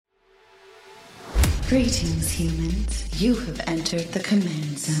Greetings, humans. You have entered the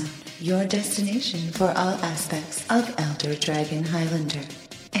Command Zone, your destination for all aspects of Elder Dragon Highlander.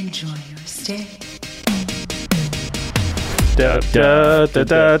 Enjoy your stay.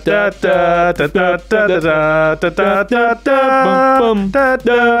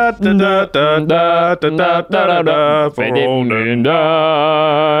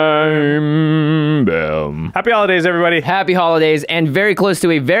 Happy holidays, everybody. Happy holidays, and very close to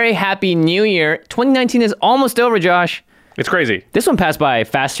a very happy new year. 2019 is almost over, Josh. It's crazy. This one passed by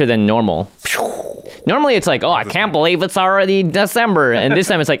faster than normal. Normally it's like, oh, I can't believe it's already December. And this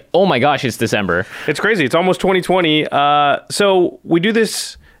time it's like, oh my gosh, it's December. It's crazy. It's almost 2020. So we do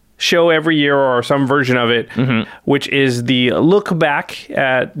this show every year, or some version of it, which is the look back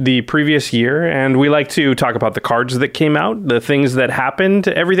at the previous year. And we like to talk about the cards that came out, the things that happened,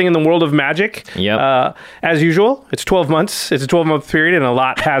 everything in the world of Magic. Yep. As usual, it's 12 months. It's a 12-month period, and a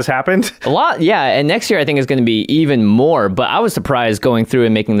lot has happened. A lot, yeah. And next year I think is going to be even more. But I was surprised going through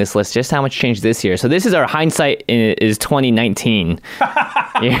and making this list just how much changed this year. So this is our hindsight is 2019.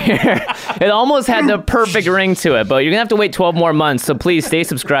 It almost had the perfect ring to it, but you're going to have to wait 12 more months. So please stay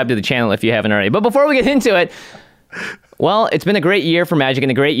subscribed to the channel if you haven't already. But before we get into it, well, it's been a great year for Magic and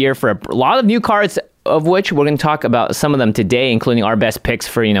a great year for a lot of new cards, of which we're going to talk about some of them today, including our best picks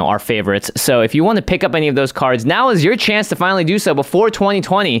for, our favorites. So if you want to pick up any of those cards, now is your chance to finally do so before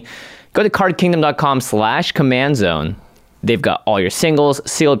 2020. Go to cardkingdom.com/command zone. They've got all your singles,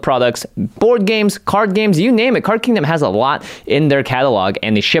 sealed products, board games, card games, you name it. Card Kingdom has a lot in their catalog,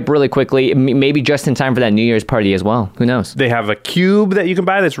 and they ship really quickly, maybe just in time for that New Year's party as well. Who knows? They have a cube that you can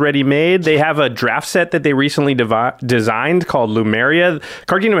buy that's ready-made. They have a draft set that they recently designed called Lumeria.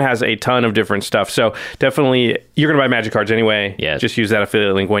 Card Kingdom has a ton of different stuff, so definitely, you're going to buy Magic cards anyway. Yes. Just use that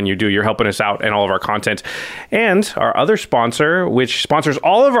affiliate link when you do. You're helping us out and all of our content. And our other sponsor, which sponsors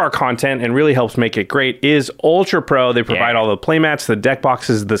all of our content and really helps make it great, is Ultra Pro. They provide all the playmats, the deck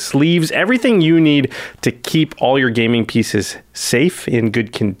boxes, the sleeves, everything you need to keep all your gaming pieces safe, in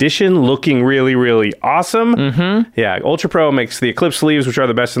good condition, looking really, really awesome. Yeah, Ultra Pro makes the Eclipse sleeves, which are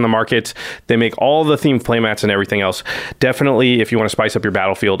the best in the market. They make all the themed playmats and everything else. Definitely, if you want to spice up your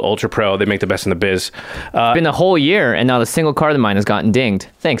battlefield, Ultra Pro, they make the best in the biz. It's been a whole year, and not a single card of mine has gotten dinged,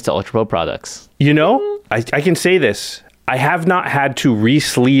 thanks to Ultra Pro products. I can say this. I have not had to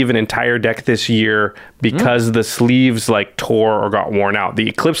re-sleeve an entire deck this year because the sleeves tore or got worn out. The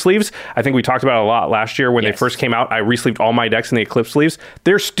Eclipse sleeves, I think we talked about it a lot last year when they first came out. I re-sleeved all my decks in the Eclipse sleeves.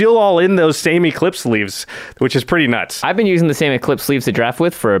 They're still all in those same Eclipse sleeves, which is pretty nuts. I've been using the same Eclipse sleeves to draft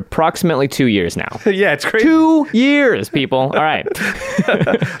with for approximately 2 years now. Yeah, it's crazy. 2 years, people. All right.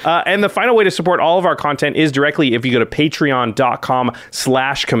 And the final way to support all of our content is directly if you go to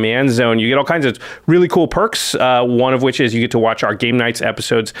patreon.com/command zone. You get all kinds of really cool perks, one of which is you get to watch our Game Nights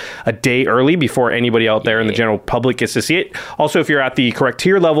episodes a day early before anybody out there in the general public gets to see it. Also, if you're at the correct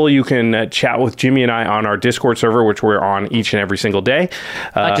tier level, you can chat with Jimmy and I on our Discord server, which we're on each and every single day.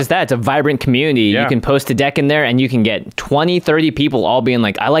 Not just that, it's a vibrant community. Yeah. You can post a deck in there and you can get 20, 30 people all being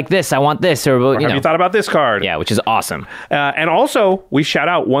like, I like this, I want this, or have you thought about this card? Yeah, which is awesome. And also, we shout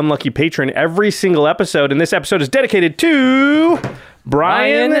out one lucky patron every single episode, and this episode is dedicated to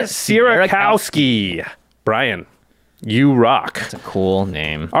Brian Sierakowski. Brian, you rock. It's a cool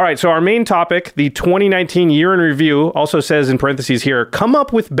name. All right, so our main topic, the 2019 year in review, also says in parentheses here, come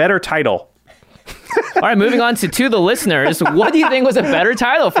up with better title. All right, moving on to the listeners. What do you think was a better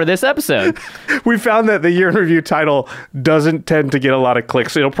title for this episode? We found that the year in review title doesn't tend to get a lot of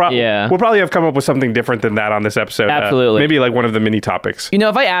clicks. We'll probably have come up with something different than that on this episode. Absolutely. Maybe one of the mini topics.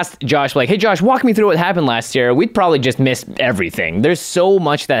 If I asked Josh, hey, Josh, walk me through what happened last year, we'd probably just miss everything. There's so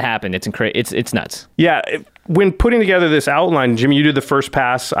much that happened. It's nuts. Yeah. When putting together this outline, Jimmy, you did the first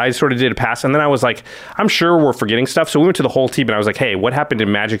pass. I sort of did a pass. And then I was like, I'm sure we're forgetting stuff. So we went to the whole team and I was like, hey, what happened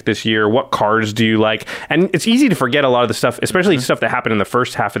in Magic this year? What cards do you like? And it's easy to forget a lot of the stuff, especially stuff that happened in the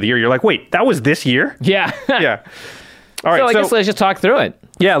first half of the year. You're like, wait, that was this year? Yeah. Yeah. All right. So I guess let's just talk through it.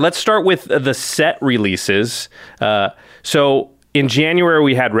 Yeah. Let's start with the set releases. So in January,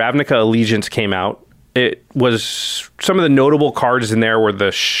 we had Ravnica Allegiance came out. It was some of the notable cards in there were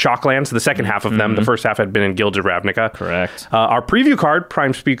the Shocklands, the second half of them. The first half had been in Guilds of Ravnica. Correct. Our preview card,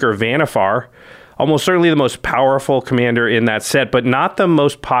 Prime Speaker Vannifar, almost certainly the most powerful commander in that set, but not the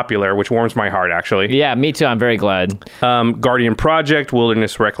most popular, which warms my heart, actually. Yeah, me too. I'm very glad. Guardian Project,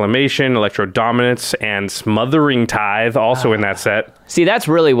 Wilderness Reclamation, Electro Dominance, and Smothering Tithe, also in that set. See, that's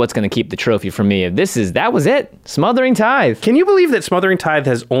really what's going to keep the trophy for me. That was it. Smothering Tithe. Can you believe that Smothering Tithe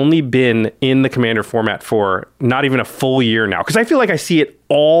has only been in the Commander format for not even a full year now? Because I feel like I see it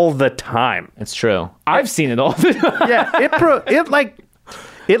all the time. It's true. I've seen it all the time. Yeah,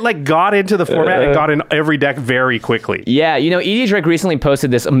 It like got into the format and got in every deck very quickly. Yeah, ED Drake recently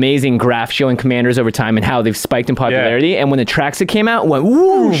posted this amazing graph showing commanders over time and how they've spiked in popularity. Yeah. And when Atraxa came out, it went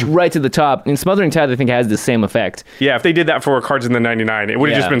whoosh right to the top. And Smothering Tithe, I think, has the same effect. Yeah, if they did that for cards in the 99, it would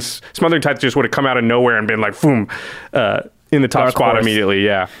have just been Smothering Tithe just would have come out of nowhere and been like, boom, in the top Dark spot Horse. Immediately.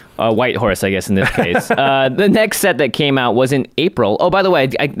 Yeah. White Horse, I guess, in this case. The next set that came out was in April. Oh, by the way,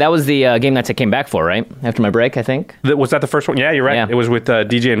 that was the game nights I came back for, right? After my break, I think. Was that the first one? Yeah, you're right. Yeah. It was with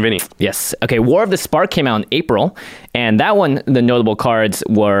DJ and Vinny. Yes. Okay, War of the Spark came out in April, and that one, the notable cards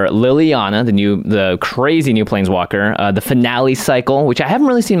were Liliana, the crazy new Planeswalker, the Finale Cycle, which I haven't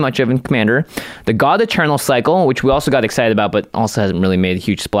really seen much of in Commander, the God Eternal Cycle, which we also got excited about, but also hasn't really made a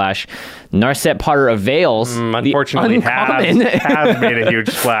huge splash, Narset Potter of Veils, unfortunately has made a huge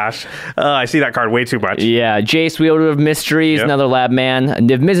splash. I see that card way too much. Yeah, Jace, Wielder of Mysteries, another Lab Man,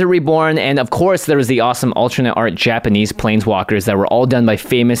 Niv Mizzet Reborn, and of course there was the awesome alternate art Japanese Planeswalkers that were all done by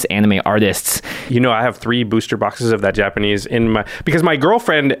famous anime artists. I have 3 booster boxes of that Japanese because my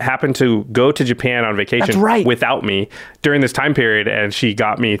girlfriend happened to go to Japan on vacation without me during this time period, and she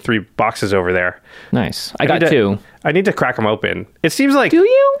got me 3 boxes over there. Nice. I got 2. I need to crack them open. It seems like... Do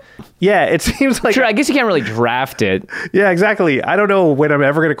you? Yeah, it seems like... Sure, I guess you can't really draft it. Yeah, exactly. I don't know when I'm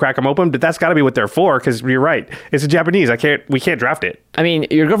ever going to crack them open, but that's got to be what they're for, because you're right. It's a Japanese. We can't draft it. I mean,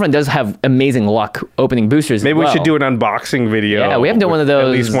 your girlfriend does have amazing luck opening boosters. Maybe we should do an unboxing video. Yeah, we haven't done one of those.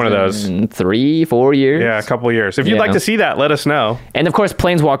 At least one of those. In 3-4 years. Yeah, a couple of years. If you'd like to see that, let us know. And of course,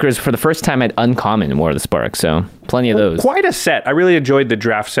 Planeswalkers for the first time at Uncommon in War of the Spark, so plenty of those. Quite a set. I really enjoyed the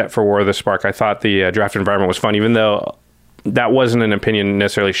draft set for War of the Spark. I thought the draft environment was fun, even though... that wasn't an opinion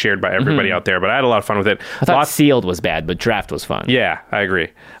necessarily shared by everybody out there, but I had a lot of fun with it. I thought Sealed was bad, but Draft was fun. Yeah, I agree.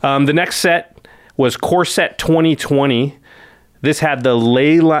 The next set was Core Set 2020. This had the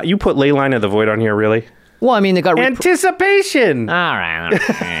Leyline. You put Leyline of the Void on here, really? Well, I mean, it got... Anticipation! All right.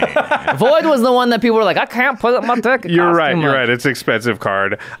 Void was the one that people were like, I can't put up my deck. You're right. It's an expensive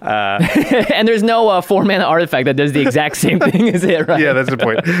card. And there's no 4-mana artifact that does the exact same thing as it, right? Yeah, that's the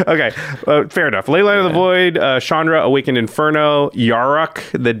point. Okay, fair enough. Leyline of the Void, Chandra, Awakened Inferno, Yarok,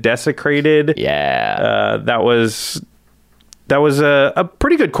 the Desecrated. Yeah. That was a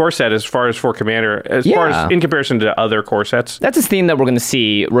pretty good core set as far as for Commander, far as in comparison to other core sets. That's a theme that we're going to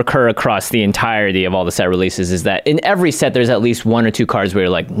see recur across the entirety of all the set releases, is that in every set there's at least 1 or 2 cards where you're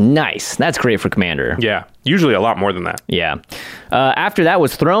like, nice, that's great for Commander. Yeah, usually a lot more than that. Yeah. After that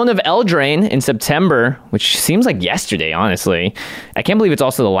was Throne of Eldraine in September, which seems like yesterday, honestly. I can't believe it's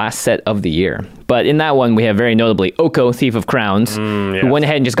also the last set of the year. But in that one, we have very notably Oko, Thief of Crowns, who went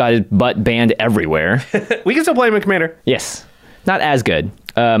ahead and just got his butt banned everywhere. We can still play him in Commander. Yes. Not as good.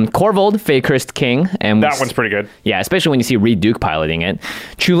 Korvold, Feycursed King. And that one's pretty good. Yeah, especially when you see Reed Duke piloting it.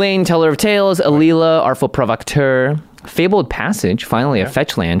 Chulainn, Teller of Tales, Alila, Artful Provocateur, Fabled Passage, finally a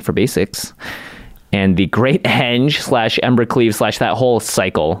fetch land for basics. And the Great Henge / Embercleave / that whole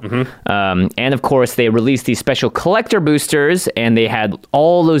cycle. And of course, they released these special collector boosters, and they had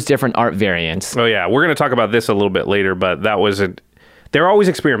all those different art variants. Oh, yeah. We're going to talk about this a little bit later, but that was they're always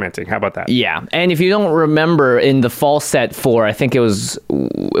experimenting. How about that? Yeah. And if you don't remember, in the fall set for, I think it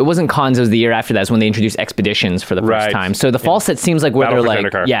wasn't Cons, it was the year after that, is when they introduced Expeditions for the first time. So the fall set seems like where they're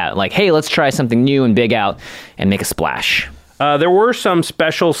like, hey, let's try something new and big out and make a splash. There were some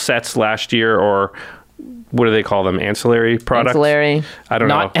special sets last year, or what do they call them? Ancillary products? Ancillary. I don't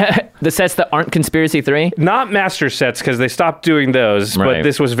know. The sets that aren't Conspiracy 3? Not Master sets, because they stopped doing those, but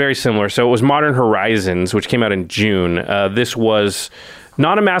this was very similar. So it was Modern Horizons, which came out in June. This was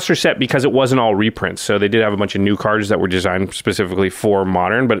not a Master set because it wasn't all reprints. So they did have a bunch of new cards that were designed specifically for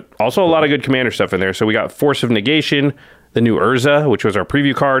Modern, but also a lot of good Commander stuff in there. So we got Force of Negation, the new Urza, which was our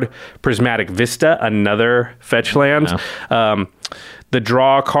preview card, Prismatic Vista, another fetch land, the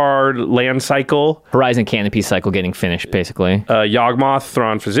draw card, Land Cycle, Horizon Canopy Cycle getting finished, basically. Yawgmoth,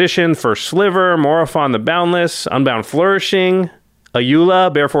 Thrawn Physician, First Sliver, Morophon the Boundless, Unbound Flourishing,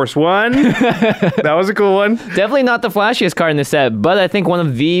 Ayula, Bear Force 1. That was a cool one. Definitely not the flashiest card in the set, but I think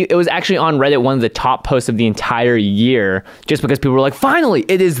it was actually on Reddit, one of the top posts of the entire year, just because people were like, finally,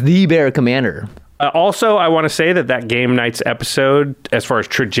 it is the Bear Commander. Also, I want to say that Game Nights episode, as far as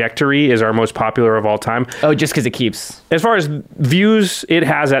trajectory, is our most popular of all time. Oh, just because it keeps... As far as views, it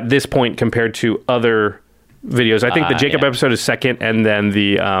has at this point compared to other videos. I think the Jacob episode is second, and then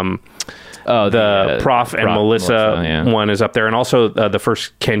the the Prof and Melissa yeah. one is up there. And also the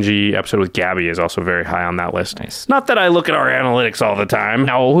first Kenji episode with Gabby is also very high on that list. Nice. Not that I look at our analytics all the time.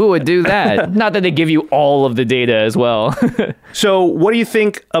 No, who would do that? Not that they give you all of the data as well. So what do you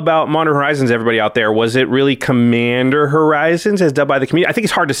think about Modern Horizons, everybody out there? Was it really Commander Horizons as dubbed by the community? I think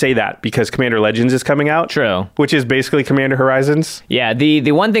it's hard to say that because Commander Legends is coming out. True. Which is basically Commander Horizons. Yeah,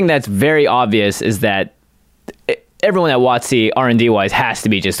 the one thing that's very obvious is that everyone at WotC, R&D wise, has to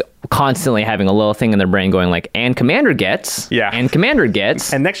be just constantly having a little thing in their brain going like, and Commander gets, yeah, and Commander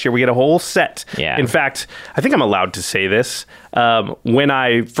gets. And next year we get a whole set. Yeah. In fact, I think I'm allowed to say this. When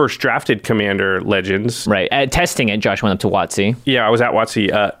I first drafted Commander Legends, Right, at testing it, Josh went up to WotC. yeah, I was at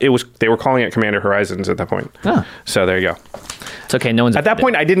WotC. They were calling it Commander Horizons at that point. Oh. So there you go. It's okay, no one's At that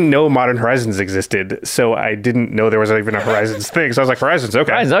point, I didn't know Modern Horizons existed, so I didn't know there was even a Horizons thing. So I was like, Horizons,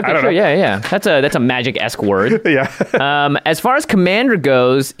 okay. Horizons, okay, I don't sure, know. yeah. That's a magic-esque word. Yeah. As far as Commander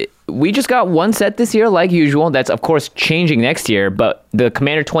goes, we just got one set this year, like usual. That's, of course, changing next year. But the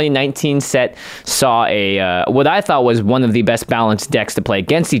Commander 2019 set saw what I thought was one of the best balanced decks to play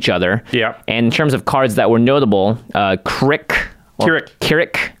against each other. Yeah. And in terms of cards that were notable,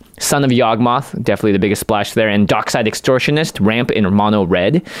 Kirik, Son of Yawgmoth, definitely the biggest splash there, and Dockside Extortionist, ramp in mono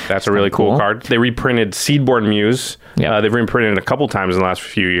red. That's a really cool card. They reprinted Seedborn Muse. Yep. They've reprinted it a couple times in the last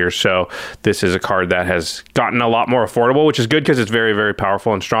few years. So this is a card that has gotten a lot more affordable, which is good because it's very, very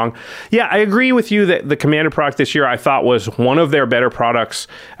powerful and strong. Yeah, I agree with you that the Commander product this year I thought was one of their better products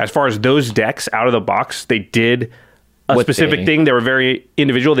as far as those decks out of the box. They did a specific thing. They were very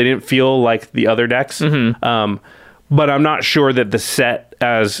individual. They didn't feel like the other decks. Mm-hmm. But I'm not sure that the set,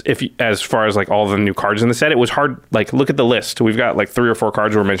 as far as like all the new cards in the set, it was hard. Like, look at the list. We've got like 3 or 4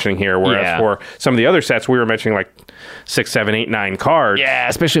 cards we're mentioning here, whereas for some of the other sets, we were mentioning like 6, 7, 8, 9 cards. Yeah,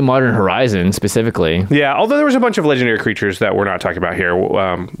 especially Modern Horizon specifically. Yeah, although there was a bunch of legendary creatures that we're not talking about here.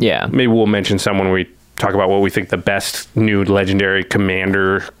 Yeah. Maybe we'll mention some when we talk about what we think the best new legendary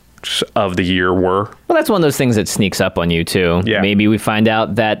commander of the year were. Well, that's one of those things that sneaks up on you too. Yeah. Maybe we find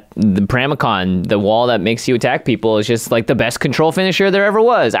out that the Pramicon, the wall that makes you attack people, is just like the best control finisher there ever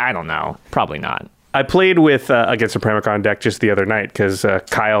was. I don't know. Probably not. I played with against a Pramicon deck just the other night because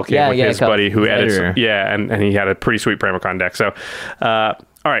Kyle came with his buddy who edits. Yeah, and he had a pretty sweet Pramicon deck. So, all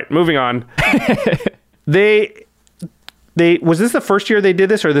right, moving on. They was this the first year they did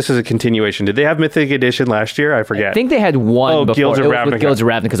this, or this is a continuation? Did they have Mythic Edition last year? I forget. I think they had one before. Guilds of Ravnica. With Guilds of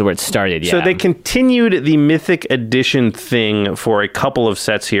Ravnica because of where it started, yeah. So they continued the Mythic Edition thing for a couple of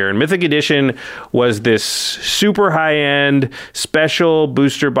sets here. And Mythic Edition was this super high-end special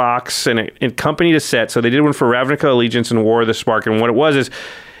booster box, and it accompanied a set. So they did one for Ravnica Allegiance and War of the Spark. And what it was is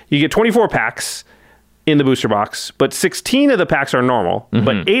you get 24 packs in the booster box, but 16 of the packs are normal,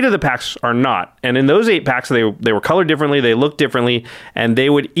 but 8 of the packs are not. And in those 8 packs, they were colored differently, they looked differently, and they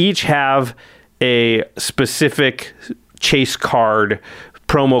would each have a specific chase card,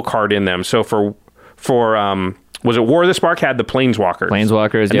 promo card in them. So for was it War of the Spark had the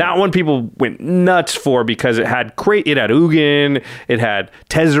Planeswalkers. And that one people went nuts for because it had Ugin, it had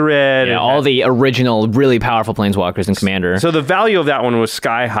Tezzeret. Yeah, all the original really powerful Planeswalkers in Commander. So the value of that one was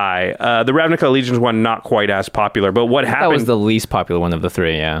sky high. The Ravnica Allegiance one, not quite as popular. But what happened... That was the least popular one of the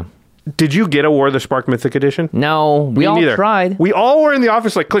 3, yeah. Did you get a War of the Spark Mythic Edition? No, we all tried. We all were in the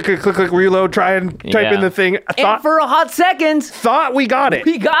office like click, reload, try and type in the thing. And for a hot second, thought we got it.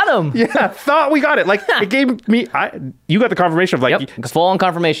 We got him. Yeah, thought we got it. Like it gave me, you got the confirmation of like full on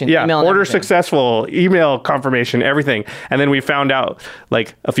confirmation. Yeah, email order successful, email confirmation, everything. And then we found out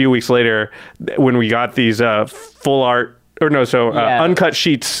like a few weeks later when we got these full art uncut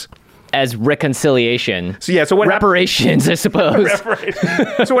sheets. As reconciliation. So what reparations, I suppose.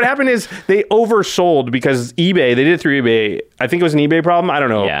 So what happened is they oversold because eBay, they did it through eBay. I think it was an eBay problem. I don't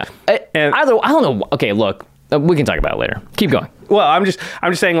know. Yeah. I don't know. Okay, look, we can talk about it later. Keep going. Well, I'm just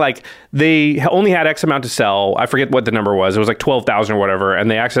saying like they only had X amount to sell. I forget what the number was. It was like 12,000 or whatever, and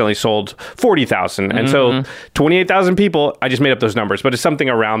they accidentally sold 40,000. And so 28,000 people, I just made up those numbers, but it's something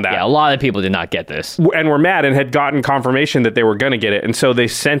around that. Yeah, a lot of people did not get this. And were mad and had gotten confirmation that they were going to get it. And so they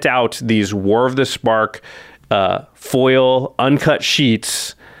sent out these War of the Spark foil uncut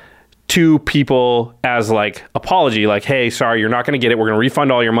sheets to people as like apology, like, hey, sorry, you're not going to get it. We're going to refund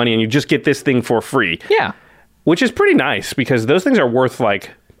all your money and you just get this thing for free. Yeah. Which is pretty nice because those things are worth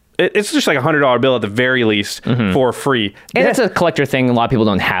like it's just like $100 bill at the very least for free. And it's a collector thing. A lot of people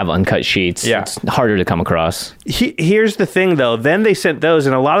don't have uncut sheets. Yeah. It's harder to come across. Here's the thing, though. Then they sent those,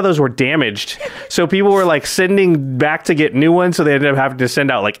 and a lot of those were damaged. So people were like sending back to get new ones. So they ended up having to send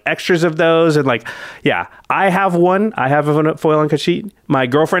out like extras of those. And like, yeah, I have one. I have a foil uncut sheet. My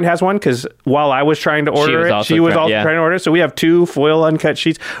girlfriend has one because while I was trying to order she was also trying to order it. So we have 2 foil uncut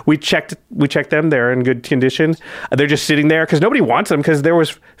sheets. We checked them. They're in good condition. They're just sitting there because nobody wants them because there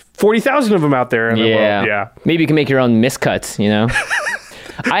was 40,000 of them out there in the world. Yeah. Maybe you can make your own miscuts, you know?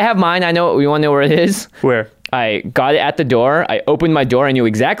 I have mine. I know. You want to know where it is? Where? I got it at the door. I opened my door. I knew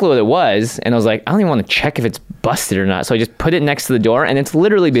exactly what it was. And I was like, I don't even want to check if it's busted or not. So I just put it next to the door. And it's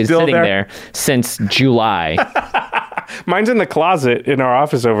literally been sitting there since July. Mine's in the closet in our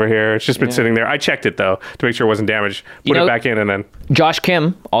office over here. It's just been sitting there. I checked it, though, to make sure it wasn't damaged. Put it back in and then... Josh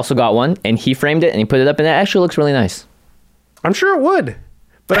Kim also got one. And he framed it and he put it up. And it actually looks really nice. I'm sure it would.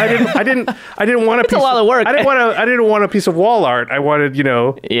 But I didn't want a piece. It's a lot of work. I didn't want a piece of wall art. I wanted,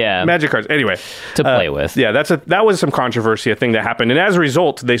 magic cards. Anyway, to play with. Yeah, that was some controversy, a thing that happened, and as a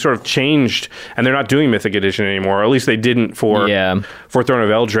result, they sort of changed, and they're not doing Mythic Edition anymore. Or at least they didn't for Throne of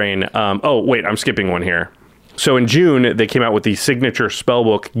Eldraine. Oh wait, I'm skipping one here. So in June, they came out with the signature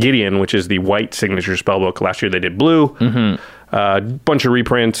spellbook Gideon, which is the white signature spellbook. Last year they did blue. Bunch of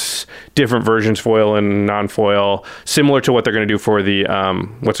reprints, different versions, foil and non-foil, similar to what they're going to do for the,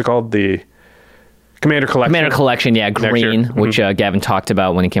 what's it called? The Commander Collection. Commander Collection, yeah, green, which Gavin talked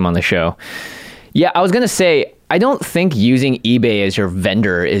about when he came on the show. Yeah, I was going to say, I don't think using eBay as your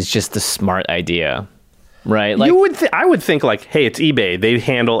vendor is just a smart idea. Right, like I would think like, hey, it's eBay. They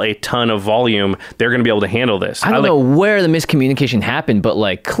handle a ton of volume. They're going to be able to handle this. I don't know where the miscommunication happened, but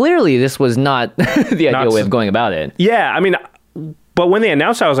like clearly this was not the ideal way of going about it. Yeah, I mean, but when they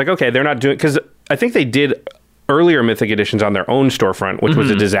announced, I was like, okay, they're not doing, because I think they did earlier Mythic Editions on their own storefront, which was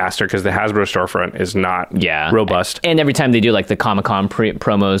a disaster because the Hasbro storefront is not robust. And every time they do like the Comic-Con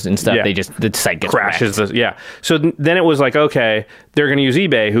promos and stuff, the site gets crashes. So then it was like, okay, they're going to use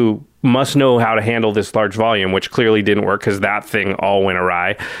eBay, who must know how to handle this large volume, which clearly didn't work because that thing all went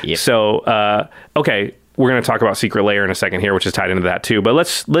awry. Yep. So, okay, we're going to talk about Secret Lair in a second here, which is tied into that too. But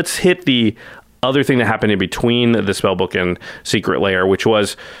let's hit the other thing that happened in between the Spellbook and Secret Lair, which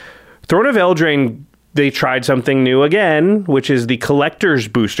was Throne of Eldraine. They tried something new again, which is the collector's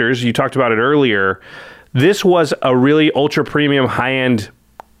boosters. You talked about it earlier. This was a really ultra premium, high-end,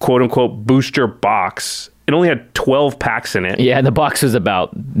 quote-unquote, booster box. It only had 12 packs in it. Yeah, the box was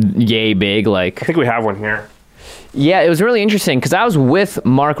about yay big. Like, I think we have one here. Yeah, it was really interesting because I was with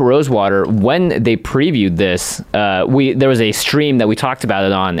Mark Rosewater when they previewed this. There was a stream that we talked about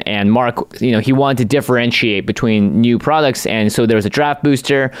it on, and Mark, he wanted to differentiate between new products, and so there was a draft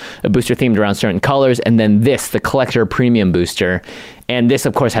booster, a booster themed around certain colors, and then the collector premium booster. And this,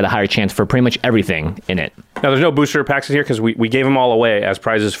 of course, had a higher chance for pretty much everything in it. Now, there's no booster packs in here because we gave them all away as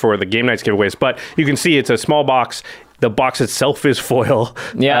prizes for the Game Nights giveaways, but you can see it's a small box. The box itself is foil.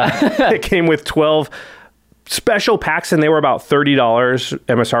 Yeah. It came with 12 special packs, and they were about $30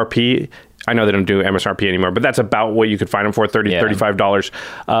 MSRP. I know they don't do MSRP anymore, but that's about what you could find them for,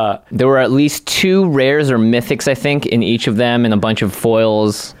 $35. There were at least 2 rares or mythics, I think, in each of them, and a bunch of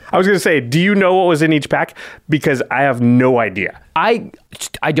foils. I was going to say, do you know what was in each pack? Because I have no idea. I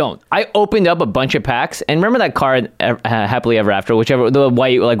don't. I opened up a bunch of packs, and remember that card, Happily Ever After, the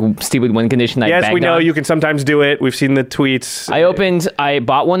white, like, stupid win condition. Yes, we know you can sometimes do it. We've seen the tweets. I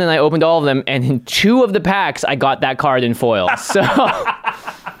bought one, and I opened all of them, and in 2 of the packs, I got that card in foil. So...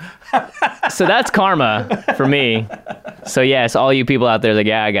 So that's karma for me. So yes, all you people out there, like,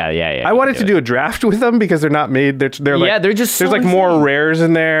 yeah, I got it. Yeah. I wanted to do a draft with them because they're not made. They're like, they're just there's like more rares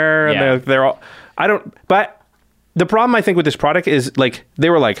in there, and they're all. I don't. But the problem I think with this product is like they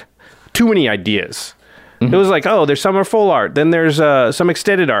were like too many ideas. It was like, oh, there's some are full art, then there's some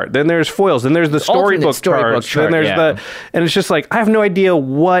extended art, then there's foils, then there's the storybook chart, then there's and it's just like I have no idea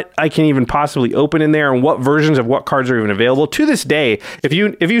what I can even possibly open in there and what versions of what cards are even available. To this day, if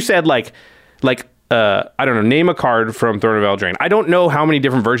you said like I don't know, name a card from Throne of Eldraine, I don't know how many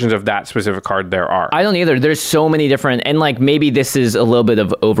different versions of that specific card there are. I don't either. There's so many different, and like maybe this is a little bit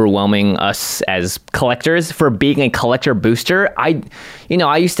of overwhelming us as collectors for being a collector booster. I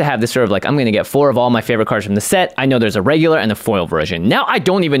used to have this sort of like, I'm going to get 4 of all my favorite cards from the set. I know there's a regular and a foil version. Now I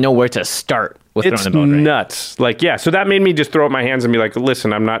don't even know where to start with Throne of Eldraine. It's nuts. Like, yeah, so that made me just throw up my hands and be like,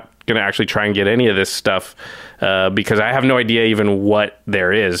 listen, I'm not going to actually try and get any of this stuff because I have no idea even what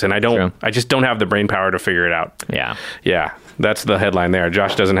there is, and I just don't have the brain power to figure it out. Yeah. That's the headline there.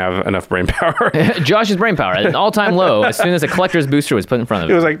 Josh doesn't have enough brain power. Josh's brain power at an all-time low as soon as a collector's booster was put in front of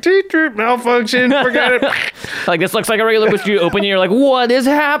It him. was like, "Deet, deet, malfunction, forget it." Like, this looks like a regular booster. You open it, you're like, what is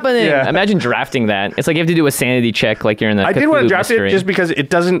happening? Yeah. Imagine drafting that. It's like you have to do a sanity check like you're in the I did want to Cthulhu draft mystery. it just because it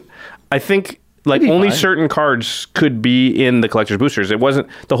doesn't, I think, like, It'd be only fun. certain cards could be in the collector's boosters. It wasn't,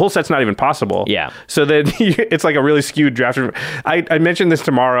 the whole set's not even possible. Yeah. So then it's like a really skewed draft. I mentioned this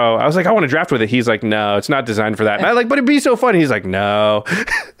tomorrow. I was like, I want to draft with it. He's like, no, it's not designed for that. And I like, but it'd be so fun. He's like, no.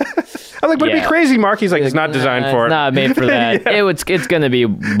 I'm like, but it'd be Yeah. crazy, Mark. He's like, it's not designed for it. It's not made for that. Yeah. It's going to be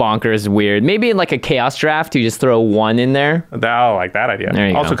bonkers weird. Maybe in like a chaos draft, you just throw one in there. I like that idea. There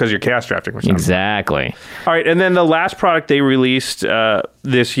you Also go. because you're chaos drafting or something. Exactly. All right, and then the last product they released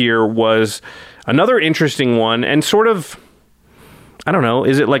this year was another interesting one, and sort of, I don't know,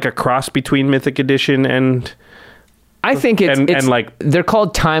 is it like a cross between Mythic Edition and... I think it's, And like- they're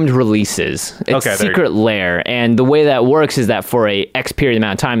called timed releases. It's Okay, there you Secret Lair, and the way that works is that for a X period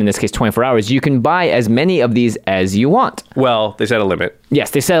amount of time, in this case 24 hours, you can buy as many of these as you want. Well, they set a limit. Yes,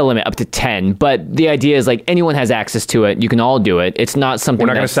 they set a limit up to 10, but the idea is like anyone has access to it. You can all do it. It's not something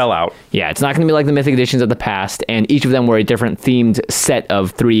We're not going to that's- sell out. Yeah, it's not going to be like the Mythic Editions of the past, and each of them were a different themed set of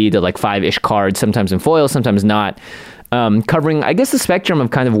 3 to like 5-ish cards, sometimes in foil, sometimes not, covering, I guess, the spectrum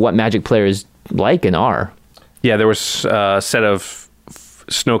of kind of what Magic players like and are. Yeah, there was a set of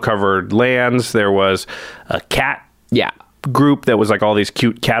snow-covered lands. There was a cat Yeah. group that was like all these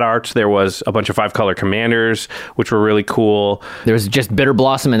cute cat arts. There was a bunch of 5-color commanders, which were really cool. There was just Bitter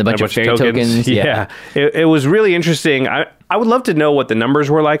Blossom and a bunch of fairy tokens. Yeah. It was really interesting. I would love to know what the numbers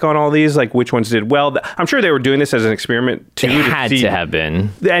were like on all these, like which ones did well. I'm sure they were doing this as an experiment too. It had see, to have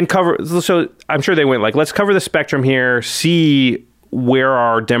been. and cover. So I'm sure they went like, let's cover the spectrum here, see where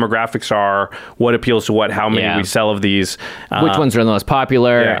our demographics are, what appeals to what, how many Yeah. we sell of these. Which ones are the most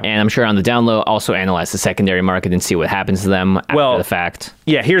popular, yeah. and I'm sure on the down low, also analyze the secondary market and see what happens to them after the fact.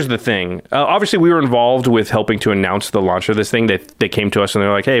 Yeah, here's the thing. Obviously, we were involved with helping to announce the launch of this thing. They came to us and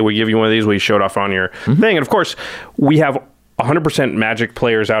they're like, hey, we give you one of these. We showed off on your thing. And of course, we have 100% Magic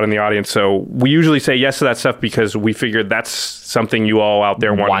players out in the audience. So we usually say yes to that stuff because we figured that's something you all out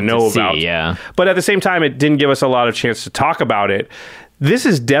there want to know see, about. yeah. But at the same time, it didn't give us a lot of chance to talk about it. This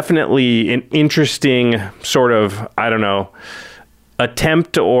is definitely an interesting sort of, I don't know,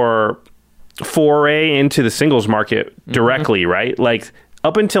 attempt or foray into the singles market directly, right? Like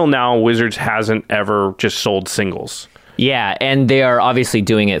up until now, Wizards hasn't ever just sold singles. Yeah, and they are obviously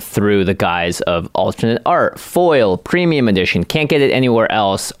doing it through the guise of alternate art, foil, premium edition. Can't get it anywhere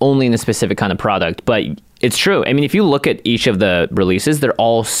else, only in a specific kind of product. But it's true. I mean, if you look at each of the releases, they're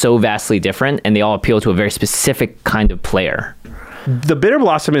all so vastly different, and they all appeal to a very specific kind of player. The Bitter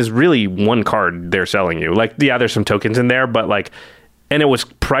Blossom is really one card they're selling you. Like, yeah, there's some tokens in there, but like, and it was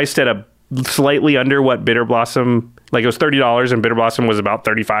priced at a slightly under what Bitter Blossom, like it was $30 and Bitter Blossom was about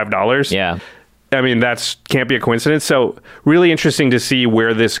 $35. Yeah. I mean, that's can't be a coincidence. So really interesting to see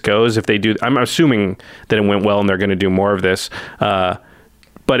where this goes. If they do, I'm assuming that it went well and they're going to do more of this.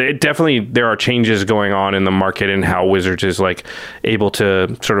 But it definitely, there are changes going on in the market and how Wizards is like able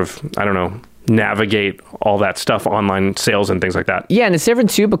to sort of, I don't know, navigate all that stuff, online sales and things like that. Yeah, and it's different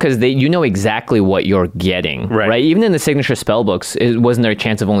too because you know exactly what you're getting, Right. Even in the signature spell books, wasn't there a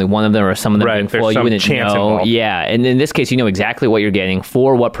chance of only one of them or some of them Right, being there's full? You some wouldn't chance know. involved. Yeah, and in this case, you know exactly what you're getting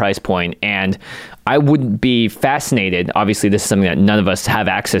for what price point, and I would be fascinated. Obviously, this is something that none of us have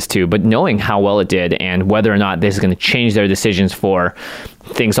access to, but knowing how well it did and whether or not this is going to change their decisions for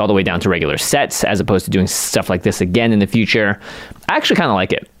things all the way down to regular sets as opposed to doing stuff like this again in the future, I actually kind of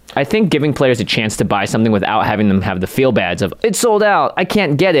like it. I think giving players a chance to buy something without having them have the feel bads of it's sold out, I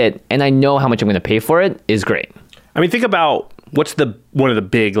can't get it, and I know how much I'm going to pay for it is great. I mean, think about what's one of the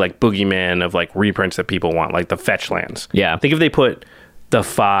big like boogeyman of like reprints that people want, like the fetch lands. Yeah. Think if they put the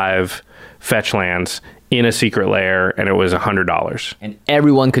 5 fetch lands in a secret lair and it was $100. And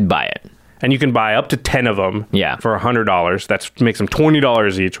everyone could buy it. And you can buy up to 10 of them Yeah. for $100. That makes them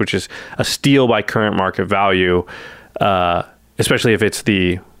 $20 each, which is a steal by current market value, especially if it's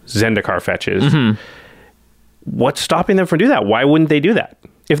the Zendikar fetches. Mm-hmm. What's stopping them from doing that? Why wouldn't they do that?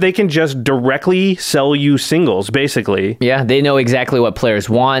 If they can just directly sell you singles, basically. Yeah, they know exactly what players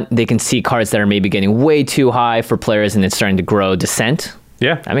want. They can see cards that are maybe getting way too high for players and it's starting to grow dissent.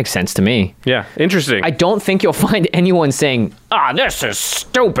 Yeah. That makes sense to me. Yeah. Interesting. I don't think you'll find anyone saying, this is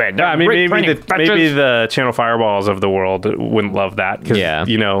stupid. I mean, maybe Reprinting the Channel Fireballs of the world wouldn't love that because, Yeah.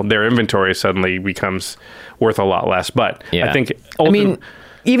 their inventory suddenly becomes worth a lot less. But Yeah. I think... I mean,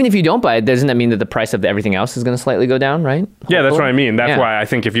 even if you don't buy it, doesn't that mean that the price of everything else is going to slightly go down, right? Yeah, that's what I mean. That's Yeah. why I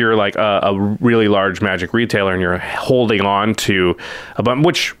think if you're like a really large Magic retailer and you're holding on to a bunch,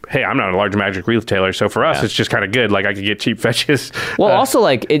 which, hey, I'm not a large Magic retailer, so for us, it's just kind of good. Like, I could get cheap fetches. Well, also,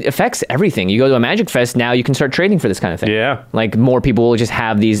 like, it affects everything. You go to a Magic Fest, now you can start trading for this kind of thing. Yeah. Like, more people will just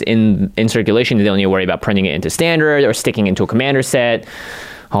have these in circulation. They don't need to worry about printing it into standard or sticking into a commander set,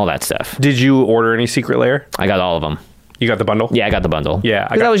 all that stuff. Did you order any Secret Lair? I got all of them. You got the bundle? Yeah, I got the bundle. Yeah,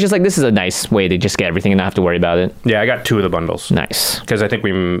 Because I was just like, this is a nice way to just get everything and not have to worry about it. Yeah, I got 2 of the bundles. Nice. Because I think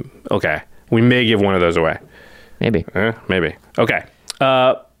we may give one of those away. Maybe. Maybe. Okay.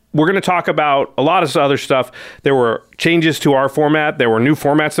 We're going to talk about a lot of other stuff. There were changes to our format. There were new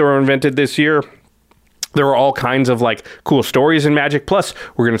formats that were invented this year. There were all kinds of like cool stories in Magic. Plus,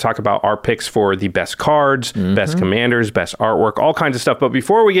 we're going to talk about our picks for the best cards, best commanders, best artwork, all kinds of stuff. But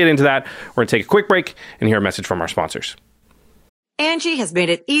before we get into that, we're going to take a quick break and hear a message from our sponsors. Angie has made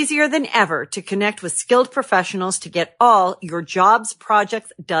it easier than ever to connect with skilled professionals to get all your jobs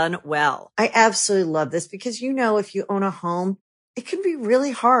projects done well. I absolutely love this because, you know, if you own a home, it can be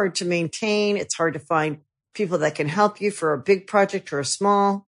really hard to maintain. It's hard to find people that can help you for a big project or a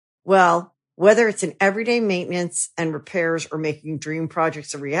small. Well, whether it's in everyday maintenance and repairs or making dream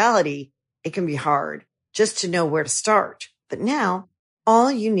projects a reality, it can be hard just to know where to start. But now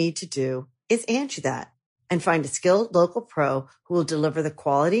all you need to do is Angie that and find a skilled local pro who will deliver the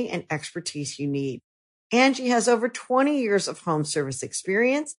quality and expertise you need. Angie has over 20 years of home service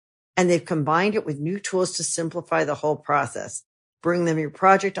experience, and they've combined it with new tools to simplify the whole process. Bring them your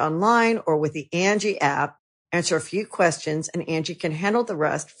project online or with the Angie app, answer a few questions, and Angie can handle the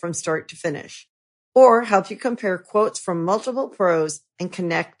rest from start to finish. Or help you compare quotes from multiple pros and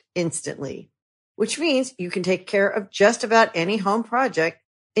connect instantly, which means you can take care of just about any home project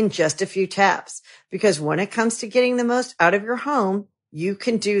in just a few taps. Because when it comes to getting the most out of your home, you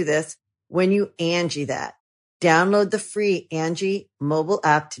can do this when you Angie that. Download the free Angie mobile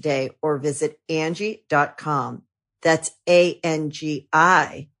app today or visit Angie.com. That's ANGI.com.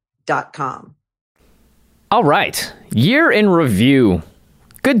 All right. Year in review.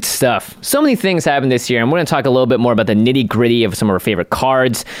 Good stuff. So many things happened this year, and we're going to talk a little bit more about the nitty-gritty of some of our favorite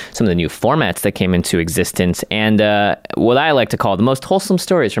cards, some of the new formats that came into existence, and what I like to call the most wholesome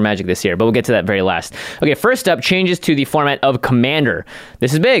stories for Magic this year, but we'll get to that very last. Okay, first up, changes to the format of Commander.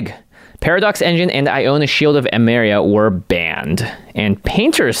 This is big. Paradox Engine and Iona Shield of Emeria were banned, and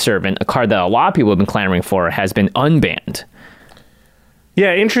Painter's Servant, a card that a lot of people have been clamoring for, has been unbanned.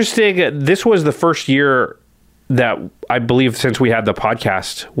 Yeah, interesting. This was the first year that I believe since we had the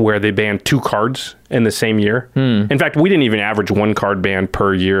podcast where they banned 2 cards in the same year. In fact, we didn't even average 1 card ban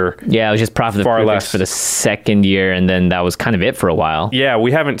per year. Yeah, it was just Prophet of Prefix for the second year, and then that was kind of it for a while. Yeah,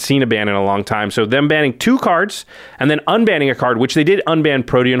 we haven't seen a ban in a long time. So them banning 2 cards and then unbanning a card, which they did unban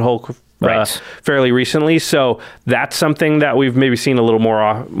Protean Hulk fairly recently. So that's something that we've maybe seen a little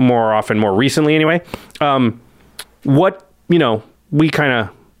more often, more recently anyway. We kind of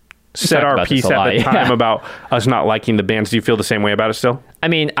said our piece at the time about us not liking the bans. Do you feel the same way about it still? I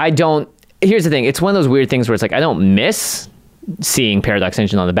mean, I don't. Here's the thing. It's one of those weird things where it's like, I don't miss seeing Paradox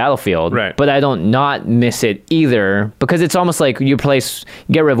Engine on the battlefield, but I don't not miss it either, because it's almost like you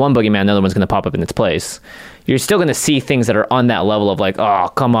get rid of one boogeyman, another one's going to pop up in its place. You're still going to see things that are on that level of like, oh,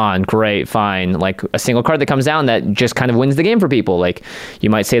 come on, great, fine. Like a single card that comes down that just kind of wins the game for people. Like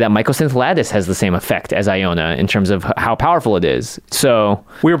you might say that Mycosynth Lattice has the same effect as Iona in terms of how powerful it is. So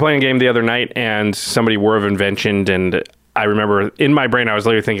we were playing a game the other night and somebody War of Invention, and I remember in my brain I was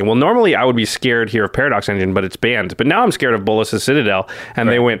literally thinking, well, normally I would be scared here of Paradox Engine, but it's banned. But now I'm scared of Bolas' Citadel, and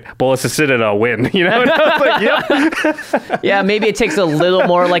they went, Bolas' Citadel win. You know? And I was like, yep. Yeah, maybe it takes a little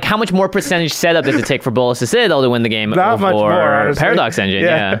more. Like, how much more percentage setup does it take for Bolas' Citadel to win the game? Not much more, honestly. Paradox Engine,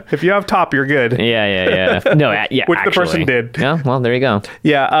 yeah. If you have top, you're good. Yeah. No, yeah, which the person did. Yeah, well, there you go.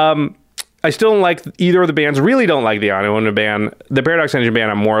 Yeah, I still don't like either of the bans. Really don't like the Iona ban. The Paradox Engine ban,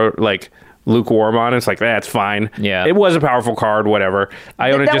 I'm more like lukewarm on. It's like, that's fine. Yeah. It was a powerful card, whatever.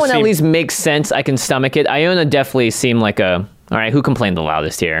 Iona that just one at least makes sense. I can stomach it. Iona definitely seemed like all right, who complained the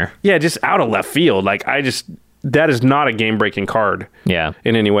loudest here? Yeah, just out of left field. Like, that is not a game-breaking card. Yeah.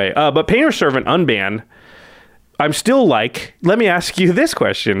 In any way. But Painter's Servant unban, I'm still like, let me ask you this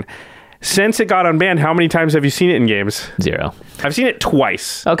question. Since it got unbanned, how many times have you seen it in games? 0. I've seen it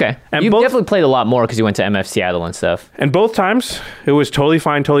twice. Okay. And You've definitely played a lot more because you went to MF Seattle and stuff. And both times, it was totally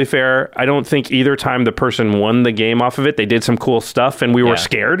fine, totally fair. I don't think either time the person won the game off of it. They did some cool stuff, and we were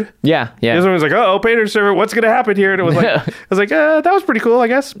scared. Yeah. This one was like, oh, Painter Servant, what's going to happen here? And it was like, I was like, that was pretty cool, I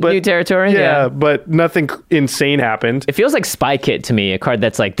guess. But new territory? Yeah, but nothing insane happened. It feels like Spy Kit to me, a card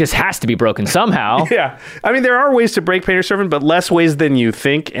that's like, this has to be broken somehow. Yeah. I mean, there are ways to break Painter Servant, but less ways than you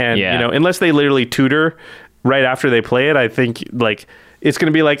think. And, you know, unless they literally tutor right after they play it, I think, like, it's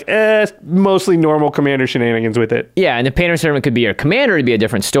going to be like, mostly normal commander shenanigans with it. Yeah, and if Painter Servant could be your commander, it'd be a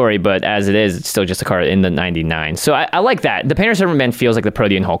different story, but as it is, it's still just a card in the 99. So I like that. The Painter Servant Man feels like the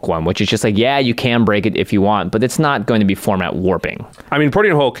Protean Hulk one, which is just like, yeah, you can break it if you want, but it's not going to be format warping. I mean,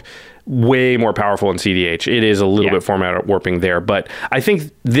 Protean Hulk, way more powerful in CDH. It is a little bit format warping there, but I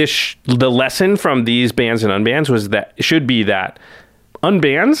think the lesson from these bans and unbans was that should be that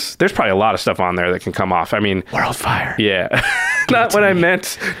unbans, there's probably a lot of stuff on there that can come off. I mean, Worldfire. Yeah. Not what I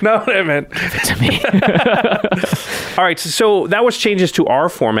meant. Not what I meant. Give it to me. All right. So that was changes to our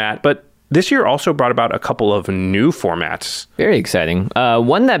format, but this year also brought about a couple of new formats. Very exciting.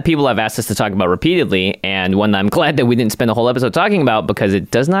 One that people have asked us to talk about repeatedly, and one that I'm glad that we didn't spend a whole episode talking about because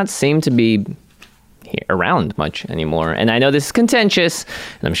it does not seem to be around much anymore. And I know this is contentious,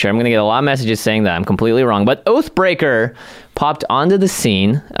 and I'm sure I'm going to get a lot of messages saying that I'm completely wrong, but Oathbreaker popped onto the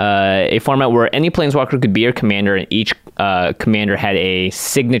scene, a format where any Planeswalker could be your commander, and each commander had a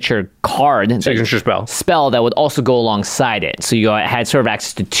signature card. Signature spell that would also go alongside it. So you had sort of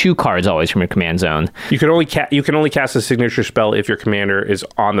access to 2 cards always from your command zone. You can only cast a signature spell if your commander is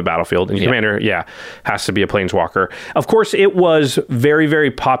on the battlefield, and your commander, has to be a Planeswalker. Of course, it was very,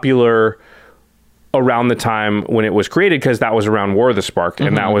 very popular around the time when it was created, because that was around War of the Spark,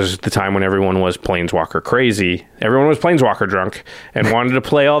 and that was the time when everyone was Planeswalker crazy. Everyone was Planeswalker drunk and wanted to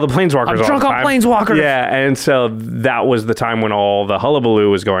play all the Planeswalkers all the time. I'm drunk on Planeswalkers! Yeah, and so that was the time when all the hullabaloo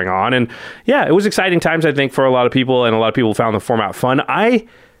was going on. And yeah, it was exciting times, I think, for a lot of people, and a lot of people found the format fun. I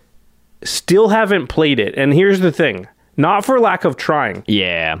still haven't played it, and here's the thing. Not for lack of trying.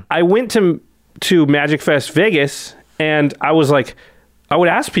 Yeah. I went to Magic Fest Vegas, and I was like, I would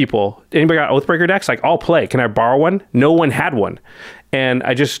ask people, anybody got Oathbreaker decks? Like, I'll play. Can I borrow one? No one had one. And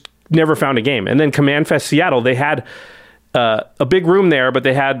I just never found a game. And then Command Fest Seattle, they had a big room there, but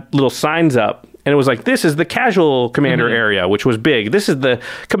they had little signs up. And it was like, this is the casual commander area, which was big. This is the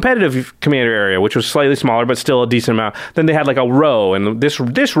competitive commander area, which was slightly smaller, but still a decent amount. Then they had like a row, and this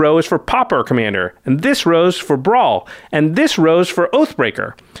row is for Pauper Commander, and this row's for Brawl, and this row's for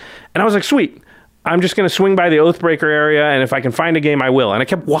Oathbreaker. And I was like, sweet. I'm just going to swing by the Oathbreaker area, and if I can find a game, I will. And I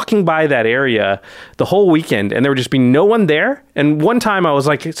kept walking by that area the whole weekend, and there would just be no one there. And one time I was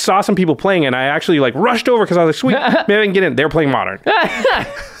like, saw some people playing, and I actually like rushed over because I was like, sweet, maybe I can get in. They're playing Modern.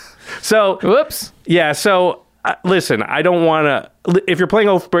 So, whoops. Yeah, so listen, I don't want to. If you're playing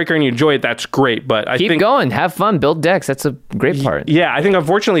Oathbreaker and you enjoy it, that's great. But I think keep going, have fun, build decks. That's a great part. Yeah, I think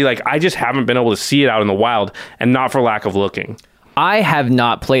unfortunately, like I just haven't been able to see it out in the wild, and not for lack of looking. I have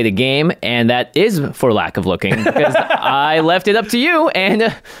not played a game, and that is for lack of looking, because I left it up to you,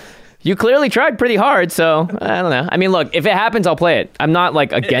 and you clearly tried pretty hard, so I don't know. I mean, look, if it happens, I'll play it. I'm not,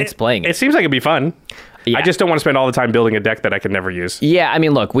 like, against playing it. It seems like it'd be fun. Yeah. I just don't want to spend all the time building a deck that I could never use. Yeah, I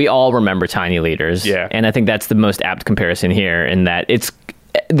mean, look, we all remember Tiny Leaders, and I think that's the most apt comparison here, in that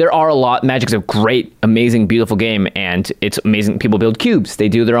there are a lot. Magic's a great, amazing, beautiful game, and it's amazing. People build cubes. They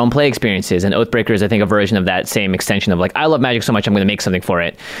do their own play experiences, and Oathbreaker is, I think, a version of that same extension of like, I love Magic so much, I'm going to make something for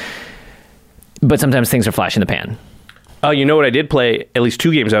it. But sometimes things are flash in the pan. You know what I did play at least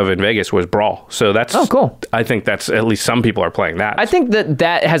 2 games of in Vegas was Brawl. So that's cool. I think that's at least some people are playing that. I think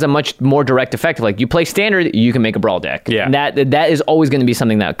that has a much more direct effect. Like you play Standard, you can make a Brawl deck. Yeah. And that is always going to be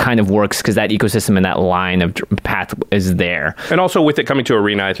something that kind of works because that ecosystem and that line of path is there. And also with it coming to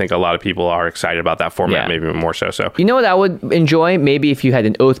Arena, I think a lot of people are excited about that format, maybe more so. So you know what I would enjoy? Maybe if you had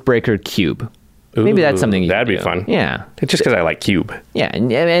an Oathbreaker cube. Maybe that's something that'd be fun. Yeah. It's just because I like Cube. Yeah, and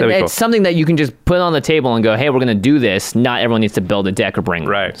it's cool. Something that you can just put on the table and go, hey, we're going to do this. Not everyone needs to build a deck or bring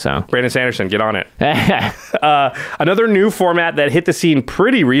one. Right. So Brandon Sanderson, get on it. Another new format that hit the scene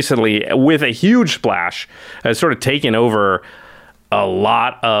pretty recently with a huge splash has sort of taken over a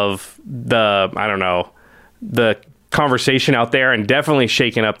lot of the conversation out there, and definitely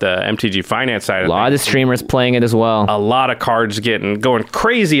shaking up the MTG Finance side. A lot of streamers playing it as well. A lot of cards going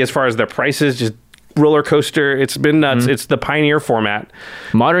crazy as far as their prices, just roller coaster. It's been nuts. It's the Pioneer format.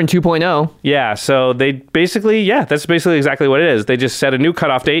 Modern 2.0. Yeah, so they basically, that's basically exactly what it is. They just set a new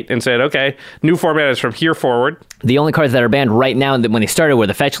cutoff date and said, okay, new format is from here forward. The only cards that are banned right now when they started were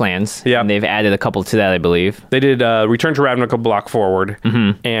the fetch lands. Yeah. And they've added a couple to that, I believe. They did Return to Ravnica block forward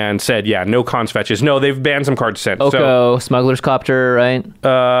and said, no cons fetches. No, they've banned some cards since. Oko, Smuggler's Copter,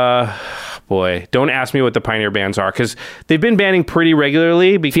 right? Boy, don't ask me what the Pioneer bans are, because they've been banning pretty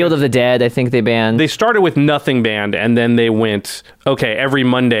regularly. Field of the Dead, I think they banned. They started with nothing banned, and then they went, okay, every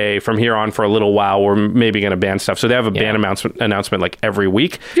Monday from here on for a little while, we're maybe going to ban stuff. So they have a ban announcement like every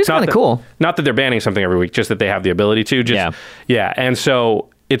week. Which is kind of cool. Not that they're banning something every week, just that they have the ability to. Yeah. And so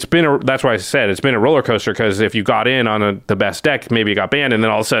it's been that's why I said it's been a roller coaster, because if you got in on the best deck, maybe it got banned, and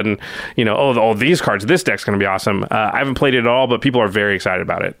then all of a sudden, these cards, this deck's going to be awesome. I haven't played it at all, but people are very excited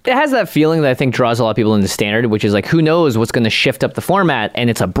about it. It has that feeling that I think draws a lot of people into Standard, which is like, who knows what's going to shift up the format, and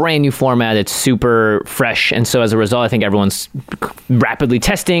it's a brand new format. It's super fresh, and so as a result, I think everyone's rapidly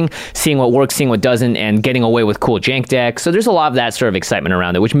testing, seeing what works, seeing what doesn't, and getting away with cool jank decks. So there's a lot of that sort of excitement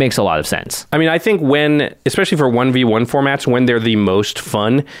around it, which makes a lot of sense. I mean, I think especially for 1v1 formats, when they're the most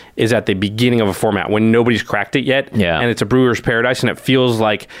fun is at the beginning of a format when nobody's cracked it yet, and it's a brewer's paradise, and it feels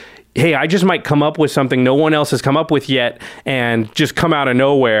like, hey, I just might come up with something no one else has come up with yet, and just come out of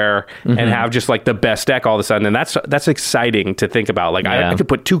nowhere and have just like the best deck all of a sudden. And that's exciting to think about. Like I could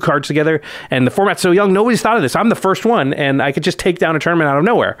put two cards together, and the format's so young, nobody's thought of this. I'm the first one, and I could just take down a tournament out of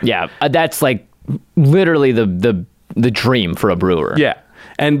nowhere. Yeah, that's like literally the dream for a brewer. Yeah,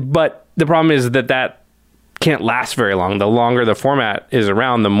 but the problem is that can't last very long. The longer the format is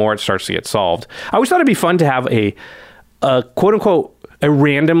around, the more it starts to get solved. I always thought it'd be fun to have a quote unquote a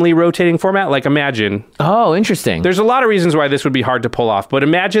randomly rotating format. Like imagine. Oh, interesting. There's a lot of reasons why this would be hard to pull off, but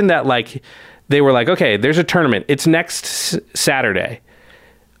imagine that like they were like, okay, there's a tournament. It's next Saturday.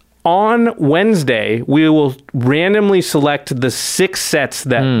 On Wednesday, we will randomly select the 6 sets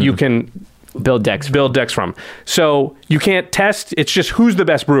that you can build decks from. So you can't test. It's just who's the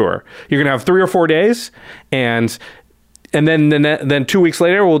best brewer. You're gonna have 3 or 4 days, and then 2 weeks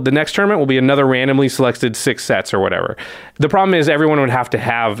later, the next tournament will be another randomly selected 6 sets or whatever. The problem is everyone would have to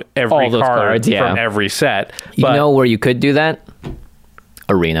have every card from every set. You know where you could do that?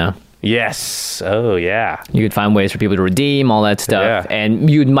 Arena. Yes. Oh, yeah. You could find ways for people to redeem, all that stuff. Yeah.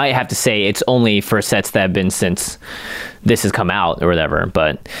 And you might have to say it's only for sets that have been since this has come out or whatever.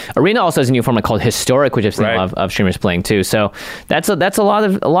 But Arena also has a new format called Historic, which I've seen a lot of streamers playing too. So that's a lot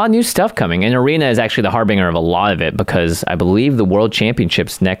of new stuff coming. And Arena is actually the harbinger of a lot of it, because I believe the World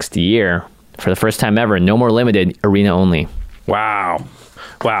Championships next year, for the first time ever, no more limited, Arena only. Wow.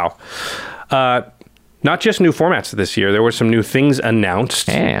 Not just new formats this year. There were some new things announced.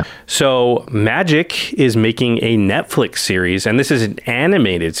 Yeah. So Magic is making a Netflix series, and this is an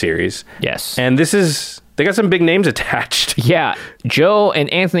animated series. Yes. And they got some big names attached. Yeah. Joe and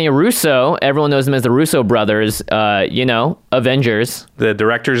Anthony Russo, everyone knows them as the Russo brothers, Avengers. The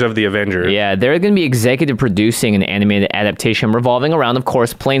directors of the Avengers. Yeah, they're going to be executive producing an animated adaptation revolving around, of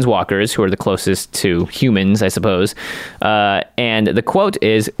course, planeswalkers, who are the closest to humans, I suppose. And the quote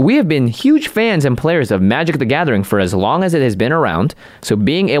is, "We have been huge fans and players of Magic the Gathering for as long as it has been around, so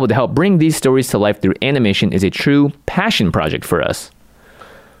being able to help bring these stories to life through animation is a true passion project for us."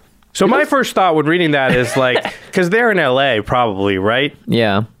 So my first thought when reading that is like, because they're in LA probably, right?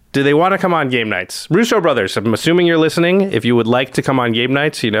 Yeah. Do they want to come on game nights? Russo brothers, I'm assuming you're listening. If you would like to come on game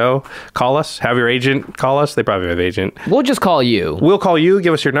nights, call us. Have your agent call us. They probably have an agent. We'll just call you. We'll call you.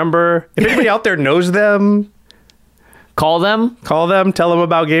 Give us your number. If anybody out there knows them, call them. Tell them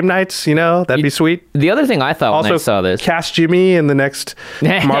about game nights. That'd be sweet. The other thing I thought also, when I saw this. Cast Jimmy in the next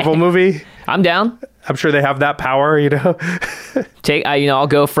Marvel movie. I'm down. I'm sure they have that power, I'll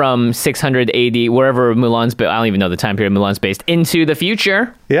go from 680 wherever Mulan's, but I don't even know the time period Mulan's based, into the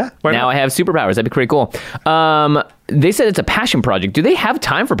future. Yeah. Now I have superpowers. That'd be pretty cool. They said it's a passion project. Do they have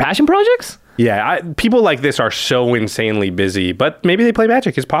time for passion projects? Yeah, people like this are so insanely busy, but maybe they play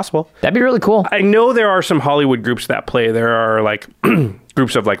Magic. It's possible. That'd be really cool. I know there are some Hollywood groups that play. There are like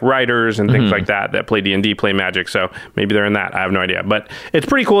groups of like writers and things like that play D&D, play Magic. So maybe they're in that. I have no idea. But it's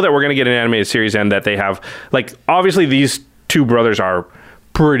pretty cool that we're going to get an animated series and that they have, like, obviously these two brothers are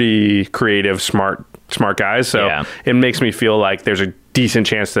pretty creative, smart guys. So it makes me feel like there's a decent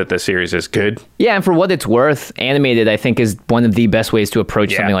chance that the series is good. Yeah, and for what it's worth, animated, I think, is one of the best ways to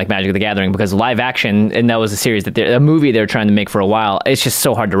approach something like Magic the Gathering, because live action, and that was a movie they were trying to make for a while, it's just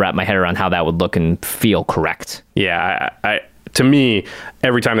so hard to wrap my head around how that would look and feel correct. Yeah, to me,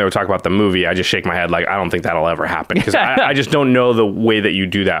 every time they would talk about the movie, I just shake my head like, I don't think that'll ever happen, because I just don't know the way that you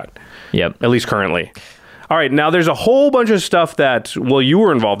do that. Yep. At least currently. All right, now there's a whole bunch of stuff that, well, you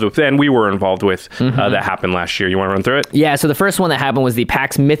were involved with and we were involved with that happened last year. You want to run through it? Yeah, so the first one that happened was the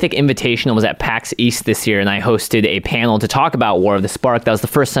PAX Mythic Invitational was at PAX East this year, and I hosted a panel to talk about War of the Spark. That was the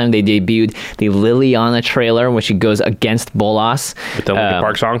first time they debuted the Liliana trailer, in which she goes against Bolas. With the Linkin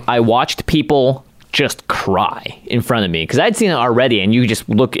Park song? I watched people just cry in front of me, because I'd seen it already, and you just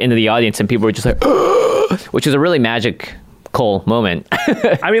look into the audience and people were just like, which is a really magical moment.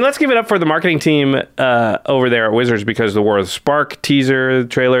 I mean, let's give it up for the marketing team over there at Wizards, because the War of the Spark teaser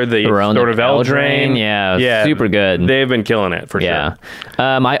trailer, the Throne Sword of Eldraine, yeah, super good. They've been killing it for sure.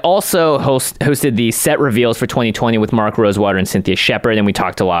 I also hosted the set reveals for 2020 with Mark Rosewater and Cynthia Shepard, and we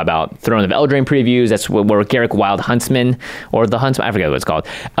talked a lot about Throne of Eldraine previews. That's where Garrick Wild Huntsman, or the Huntsman, I forget what it's called,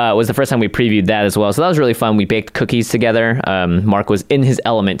 was the first time we previewed that as well. So that was really fun. We baked cookies together. Mark was in his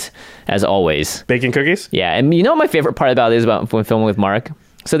element, as always. Baking cookies? Yeah, and you know what my favorite part about it is about when filming with Mark?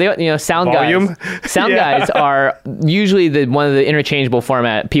 So they, sound Volume? guys are usually one of the interchangeable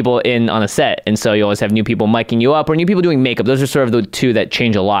format people in on a set, and so you always have new people miking you up or new people doing makeup. Those are sort of the two that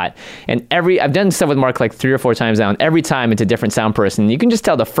change a lot. And I've done stuff with Mark like 3 or 4 times now, and every time it's a different sound person. You can just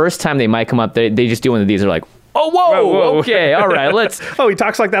tell the first time they mic him up, they just do one of these. They're like, oh, whoa, okay, all right, let's... Oh, he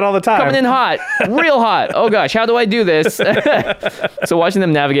talks like that all the time. Coming in hot, real hot. Oh gosh, how do I do this? So watching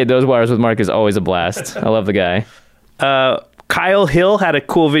them navigate those wires with Mark is always a blast. I love the guy. Kyle Hill had a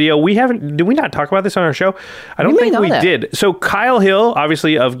cool video. Did we not talk about this on our show? I don't think we did. So Kyle Hill,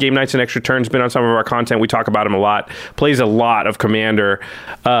 obviously of Game Nights and Extra Turns, been on some of our content. We talk about him a lot. Plays a lot of Commander.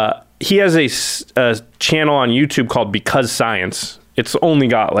 He has a channel on YouTube called Because Science. It's only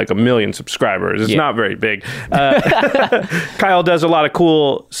got like 1 million subscribers. It's not very big. Kyle does a lot of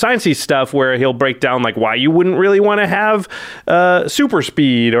cool sciencey stuff where he'll break down like why you wouldn't really want to have super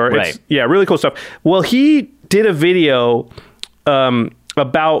speed or really cool stuff. Well, he did a video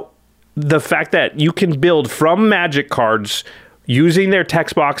about the fact that you can build from Magic cards using their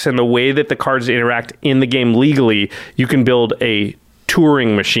text box and the way that the cards interact in the game legally. You can build a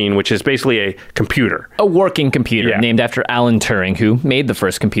Turing machine, which is basically a computer. A working computer named after Alan Turing, who made the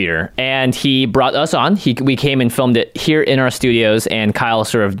first computer. And he brought us on. We came and filmed it here in our studios, and Kyle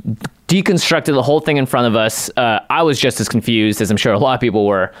sort of deconstructed the whole thing in front of us. I was just as confused as I'm sure a lot of people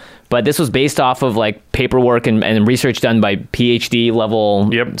were. But this was based off of like paperwork and research done by PhD level,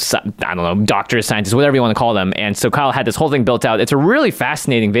 I don't know, doctors, scientists, whatever you want to call them. And so Kyle had this whole thing built out. It's a really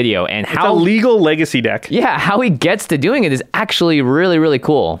fascinating video. And it's a legal legacy deck. Yeah, how he gets to doing it is actually really, really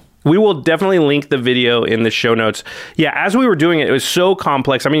cool. We will definitely link the video in the show notes. Yeah, as we were doing it, it was so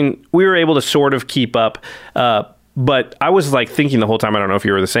complex. I mean, we were able to sort of keep up. But I was like thinking the whole time, I don't know if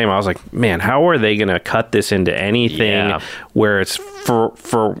you were the same. I was like, man, how are they going to cut this into anything where it's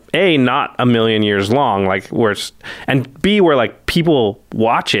for A, not 1 million years long, like where it's, and B, where like people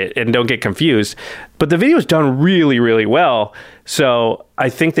watch it and don't get confused. But the video is done really, really well. So I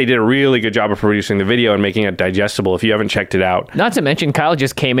think they did a really good job of producing the video and making it digestible if you haven't checked it out. Not to mention, Kyle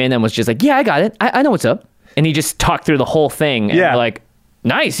just came in and was just like, yeah, I got it. I know what's up. And he just talked through the whole thing. And we're like,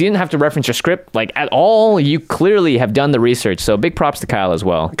 nice. You didn't have to reference your script like at all. You clearly have done the research. So big props to Kyle as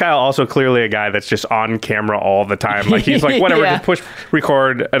well. Kyle also clearly a guy that's just on camera all the time. Like he's like, whatever, just push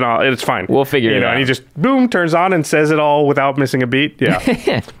record and all. It's fine. We'll figure it out. And he just boom turns on and says it all without missing a beat. Yeah.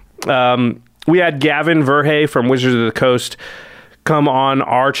 We had Gavin Verhey from Wizards of the Coast come on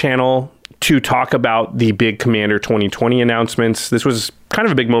our channel to talk about the big Commander 2020 announcements. This was kind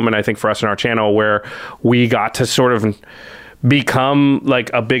of a big moment, I think, for us in our channel where we got to sort of become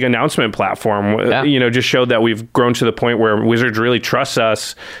like a big announcement platform. Just showed that we've grown to the point where Wizards really trusts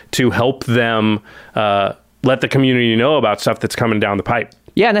us to help them let the community know about stuff that's coming down the pipe.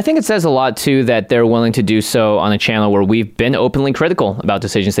 Yeah, and I think it says a lot, too, that they're willing to do so on a channel where we've been openly critical about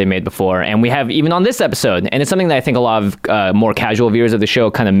decisions they've made before. And we have even on this episode. And it's something that I think a lot of more casual viewers of the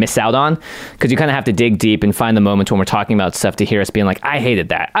show kind of miss out on, because you kind of have to dig deep and find the moments when we're talking about stuff to hear us being like, I hated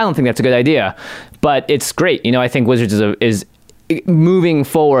that. I don't think that's a good idea. But it's great. I think Wizards is moving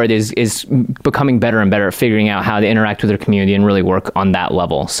forward, is becoming better and better at figuring out how to interact with their community and really work on that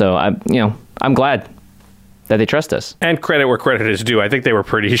level. So, I'm glad that they trust us. And credit where credit is due. I think they were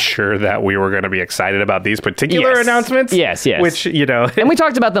pretty sure that we were going to be excited about these particular announcements. Yes. Which, and we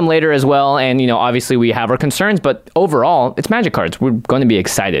talked about them later as well. And, obviously we have our concerns, but overall, it's Magic cards. We're going to be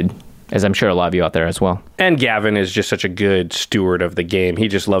excited, as I'm sure a lot of you out there as well. And Gavin is just such a good steward of the game. He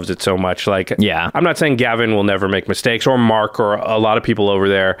just loves it so much. I'm not saying Gavin will never make mistakes, or Mark, or a lot of people over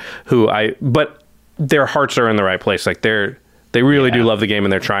there but their hearts are in the right place. Like They really do love the game,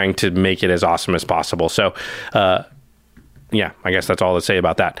 and they're trying to make it as awesome as possible. So yeah, I guess that's all to say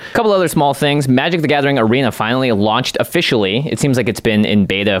about that. A couple other small things. Magic the Gathering Arena finally launched officially. It seems like it's been in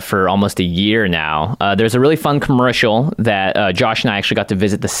beta for almost a year now. There's a really fun commercial that Josh and I actually got to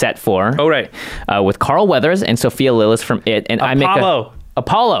visit the set for. Oh, right. With Carl Weathers and Sophia Lillis from It. And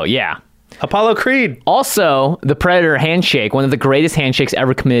Apollo, yeah. Apollo Creed. Also, the Predator handshake, one of the greatest handshakes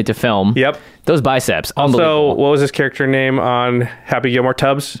ever committed to film. Yep. Those biceps. Also, what was his character name on Happy Gilmore?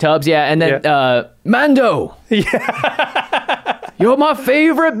 Tubbs? Tubbs, yeah. And then Mando. Yeah. You're my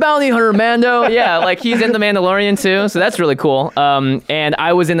favorite bounty hunter, Mando. Yeah, like he's in The Mandalorian too, so that's really cool. And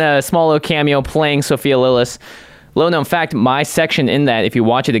I was in a small little cameo playing Sophia Lillis. Low known fact, my section in that, if you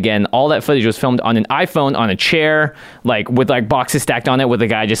watch it again, all that footage was filmed on an iPhone on a chair, like with like boxes stacked on it, with a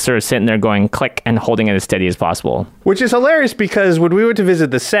guy just sort of sitting there going click and holding it as steady as possible. Which is hilarious because when we went to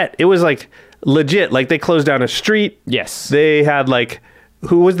visit the set, it was like legit. Like they closed down a street. Yes. They had like,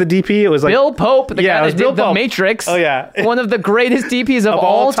 who was the DP? It was like Bill Pope, the guy that did The Matrix. Oh, yeah. One of the greatest DPs of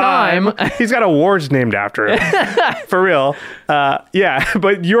all time. He's got awards named after him. For real. Yeah,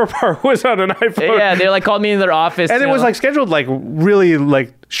 but your part was on an iPhone. Yeah, they like called me in their office. And it was like scheduled like really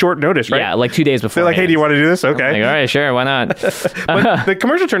like short notice, right? Yeah, like 2 days before. They're like, hey, do you want to do this? Okay. Like, all right, sure, why not? But the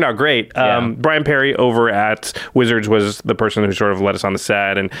commercial turned out great. Brian Perry over at Wizards was the person who sort of led us on the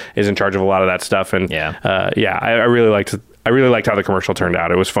set and is in charge of a lot of that stuff. And I really liked how the commercial turned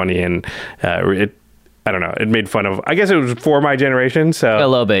out. It was funny and I don't know. It made fun of. I guess it was for my generation. So a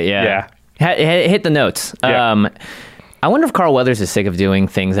little bit, yeah. Hit the notes. Yeah. I wonder if Carl Weathers is sick of doing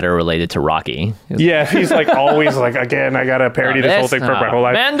things that are related to Rocky. Yeah, he's like always like, again, I gotta parody this whole thing for my whole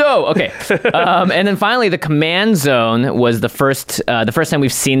life. Mando. Okay. And then finally, the Command Zone was the first time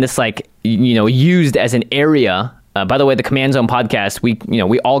we've seen this like used as an area. By the way, the Command Zone podcast,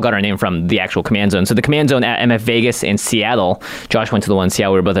 we all got our name from the actual Command Zone. So the Command Zone at MF Vegas in Seattle. Josh went to the one in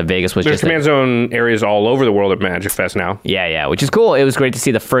Seattle. We were both at Vegas. There's Command Zone areas all over the world at Magic Fest now. Yeah, which is cool. It was great to see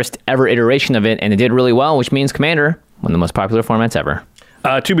the first ever iteration of it, and it did really well, which means Commander, one of the most popular formats ever.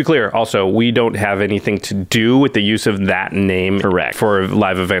 To be clear, also, we don't have anything to do with the use of that name for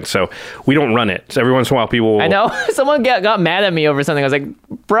live events, so we don't run it. So every once in a while, people will... I know. Someone got mad at me over something. I was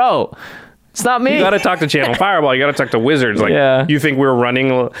like, bro... It's not me. You got to talk to Channel Fireball. You got to talk to Wizards. Like, you think we're running,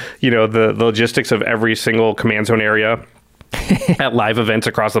 the logistics of every single Command Zone area at live events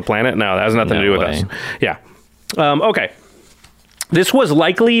across the planet? No, that has nothing to do with us. Yeah. Okay. This was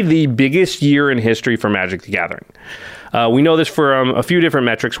likely the biggest year in history for Magic the Gathering. We know this from a few different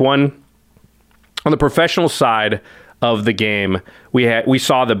metrics. One, on the professional side of the game, we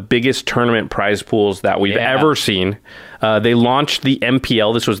saw the biggest tournament prize pools that we've ever seen. They launched the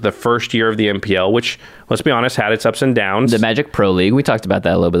MPL. This was the first year of the MPL, which, let's be honest, had its ups and downs. The Magic Pro League. We talked about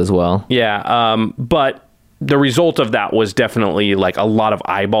that a little bit as well. Yeah, but the result of that was definitely like a lot of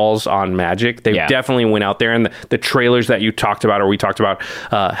eyeballs on Magic. They definitely went out there, and the trailers that you talked about or we talked about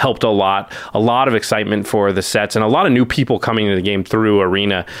helped a lot. A lot of excitement for the sets and a lot of new people coming into the game through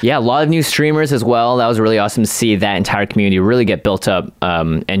Arena. Yeah, a lot of new streamers as well. That was really awesome to see that entire community really get built up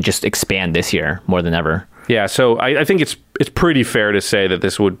and just expand this year more than ever. Yeah, so I think it's pretty fair to say that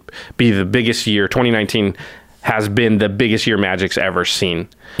this would be the biggest year. 2019 has been the biggest year Magic's ever seen.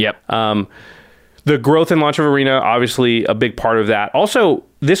 Yep. The growth and launch of Arena, obviously a big part of that. Also,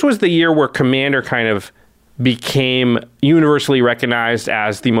 this was the year where Commander kind of became universally recognized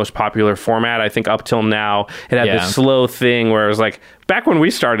as the most popular format. I think up till now, it had this slow thing where it was like, back when we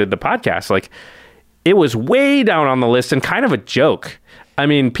started the podcast, like it was way down on the list and kind of a joke. I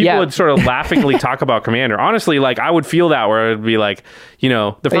mean, people would sort of laughingly talk about Commander. Honestly, like I would feel that where it'd be like,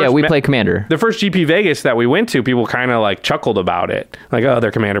 the first we play Commander. The first GP Vegas that we went to, people kind of like chuckled about it. Like, oh,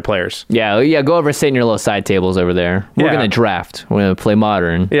 they're Commander players. Yeah, go over, sit in your little side tables over there. We're going to draft. We're going to play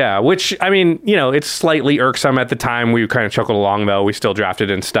Modern. Yeah, which, I mean, it's slightly irksome at the time. We kind of chuckled along, though. We still drafted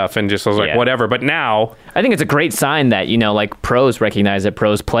and stuff and just was like, whatever. But now... I think it's a great sign that, like pros recognize it,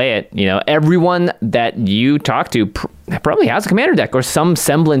 pros play it. Everyone that you talk to probably has a Commander deck or some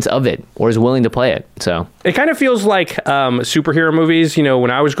semblance of it or is willing to play it. So it kind of feels like superhero movies.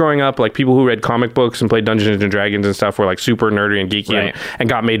 When I was growing up, like people who read comic books and played Dungeons and Dragons and stuff were like super nerdy and geeky and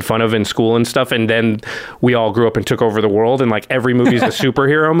got made fun of in school and stuff. And then we all grew up and took over the world, and like every movie's a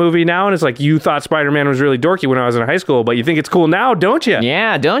superhero movie now. And it's like, you thought Spider-Man was really dorky when I was in high school, but you think it's cool now, don't you?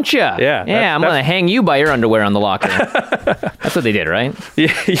 Yeah, don't you? Yeah. I'm going to hang you by your underwear on the locker. That's what they did, right?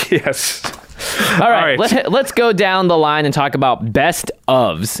 Yes. All right. Let's go down the line and talk about best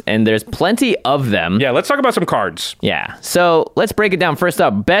ofs, and there's plenty of them. Yeah, let's talk about some cards. Yeah, so let's break it down. First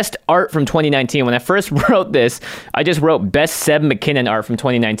up, best art from 2019. When I first wrote this, I just wrote best Seb McKinnon art from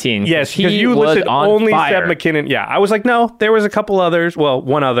 2019. Yes, because you listed only Seb McKinnon. Yeah, I was like, no, there was a couple others. Well,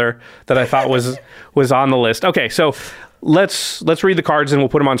 one other that I thought was on the list. Okay, so let's read the cards and we'll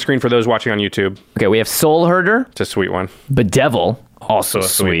put them on screen for those watching on YouTube. Okay, we have Soul Herder, It's a sweet one. Bedevil, also a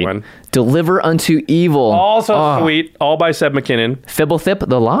sweet sweet. one. Deliver Unto Evil, Also sweet. All by Seb McKinnon. Fibblethip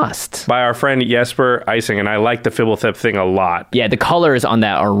the Lost. By our friend Jesper Icing. And I like the Fibblethip thing a lot. Yeah, the colors on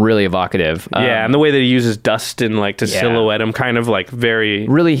that are really evocative. Yeah, and the way that he uses dust and like to silhouette him, kind of like very...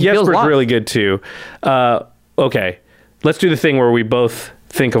 Really, he feels Jesper's lost. really good too. Okay, let's do the thing where we both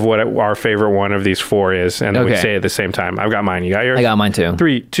think of what our favorite one of these four is, and then we Okay. say it at the same time. I've got mine. You got yours? I got mine too.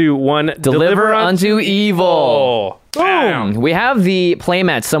 3, 2, 1. Deliver Unto Evil. Boom. We have the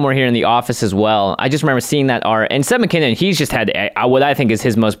playmat somewhere here in the office as well. I just remember seeing that art. And Seb McKinnon, he's just had what I think is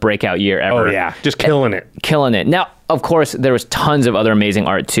his most breakout year ever. Oh, yeah. Just killing it. Killing it. Now, of course, there was tons of other amazing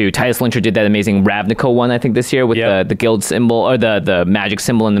art too. Titus Lyncher did that amazing Ravnica one, I think, this year with the guild symbol or the magic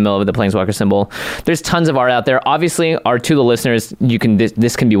symbol in the middle of the Planeswalker symbol. There's tons of art out there. Obviously, to the listeners,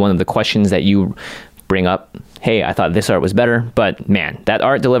 this can be one of the questions that you bring up. Hey, I thought this art was better, but man, that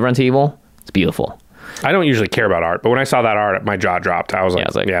art, Deliver Unto Evil, it's beautiful. I don't usually care about art, but when I saw that art, my jaw dropped. I was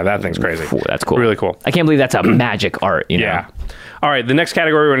like, yeah, that thing's crazy. Ooh, that's cool. Really cool. I can't believe that's a magic art, you know? Yeah. All right, the next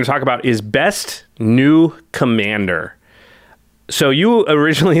category we're going to talk about is Best New Commander. So you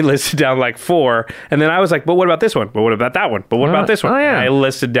originally listed down like 4, and then I was like, but what about this one? But what about that one? But what about this one? Oh, yeah. And I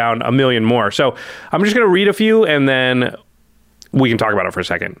listed down a million more. So I'm just going to read a few, and then we can talk about it for a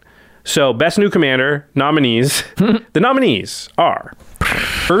second. So Best New Commander nominees. The nominees are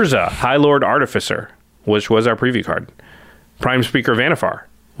Urza, High Lord Artificer, which was our preview card. Prime Speaker Vanifar,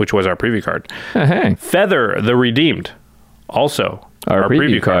 which was our preview card. Hey. Feather the Redeemed, also Our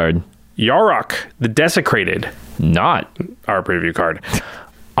preview card. Yarok the Desecrated, Not. our preview card.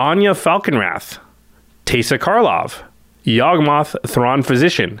 Anya Falconwrath, Teysa Karlov, Yawgmoth Thrawn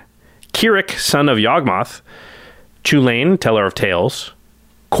Physician, Kirik, Son of Yawgmoth, Chulainn, Teller of Tales,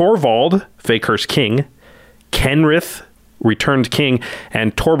 Korvald, Fakehurst King, Kenrith, Returned King,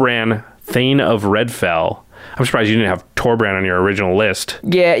 and Torbran, Thane of Redfell. I'm surprised you didn't have Torbran on your original list.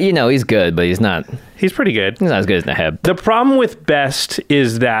 Yeah, he's good, but he's not Pretty good. as good as Neheb. The problem with best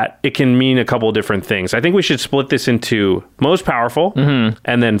is that it can mean a couple different things. I think we should split this into most powerful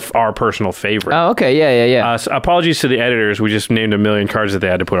and then our personal favorite. Oh, okay. Yeah. So apologies to the editors. We just named a million cards that they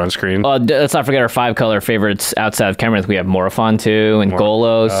had to put on screen. Let's not forget our 5-color favorites outside of Kenrith. We have Morophon too, and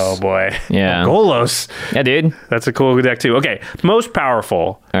Golos. Oh, boy. Yeah. Golos. Yeah, dude. That's a cool deck, too. Okay. Most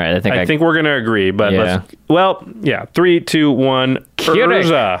powerful. All right, I think we're going to agree, but Yeah. 3, 2, 1. Kirik.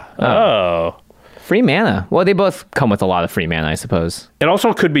 Urza. Oh. free mana. Well, they both come with a lot of free mana, I suppose. It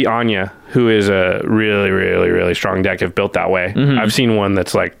also could be Anya, who is a really, really, really strong deck if built that way. I've seen one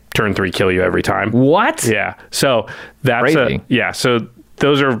that's like turn 3 kill you every time. What? Yeah. So that's Crazy. so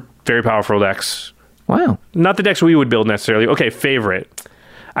those are very powerful decks. Wow. Not the decks we would build necessarily. Okay, favorite.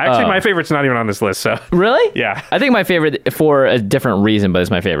 Actually, my favorite's not even on this list, so. Really? Yeah. I think my favorite for a different reason, but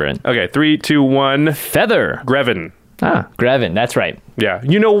it's my favorite. Okay, 3, 2, 1. Feather. Greven. Greven. That's right. Yeah.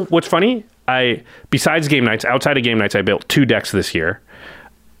 You know what's funny? Besides game nights, outside of game nights, I built 2 decks this year.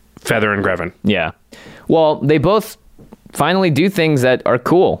 Feather and Greven. Yeah. Well, they both finally do things that are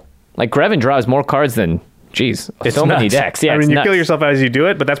cool. Like Greven draws more cards than, so many nuts. decks. Yeah, I it's mean, you nuts. kill yourself as you do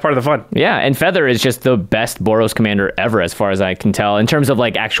it, but that's part of the fun. Yeah, and Feather is just the best Boros commander ever, as far as I can tell, in terms of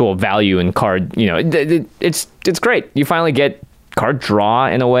like actual value and card. You know, it's great. You finally get card draw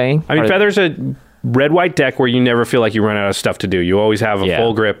in a way. I mean, Feather's a red-white deck where you never feel like you run out of stuff to do. You always have a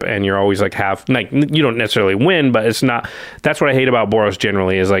full grip, and you're always like you don't necessarily win, but it's not. That's what I hate about Boros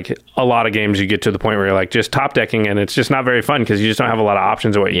generally is like a lot of games you get to the point where you're like just top decking, and it's just not very fun because you just don't have a lot of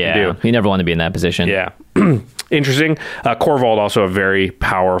options of what you can do. You never want to be in that position. Yeah. Interesting. Korvald, also a very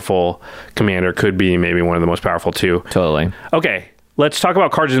powerful commander, could be maybe one of the most powerful too. Totally. Okay, let's talk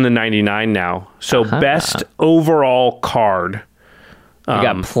about cards in the 99 now. So best overall card. We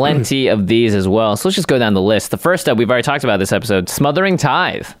got plenty of these as well. So let's just go down the list. The first up, we've already talked about this episode, Smothering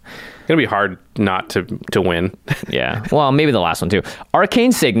Tithe. Gonna be hard not to win. Yeah. Well, maybe the last one too.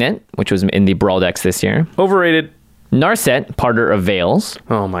 Arcane Signet, which was in the Brawl decks this year. Overrated. Narset, Parter of Veils.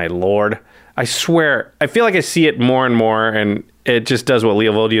 Oh my lord. I swear, I feel like I see it more and more, and it just does what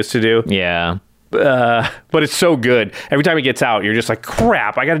Leovold used to do. Yeah. But it's so good. Every time it gets out, you're just like,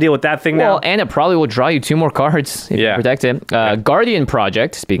 crap, I got to deal with that thing now. Well, and it probably will draw you 2 more cards if you protect it. Guardian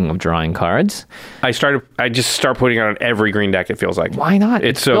Project, speaking of drawing cards. I just start putting it on every green deck, it feels like. Why not?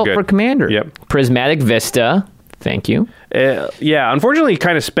 It's so built good. for Commander. Yep. Prismatic Vista. Thank you. Yeah, unfortunately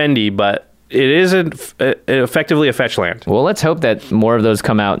kind of spendy, but it is effectively a fetch land. Well, let's hope that more of those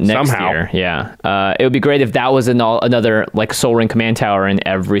come out next Somehow. year. Yeah. It would be great if that was another like Sol Ring Command Tower in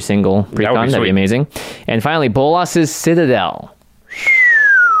every single precon. That'd be sweet. amazing. And finally, Bolas's Citadel.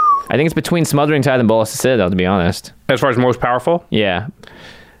 I think it's between Smothering Tithe and Bolas the Citadel, to be honest. As far as most powerful? Yeah.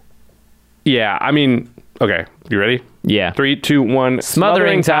 Yeah, I mean, okay, you ready? Yeah. 3, 2, 1.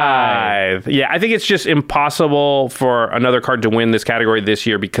 Smothering Tithe. Yeah, I think it's just impossible for another card to win this category this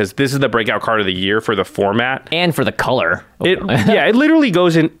year because this is the breakout card of the year for the format. And for the color. It literally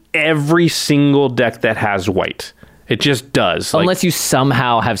goes in every single deck that has white. It just does. Unless you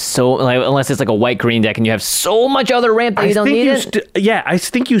somehow have unless it's like a white-green deck and you have so much other ramp that you don't need it. I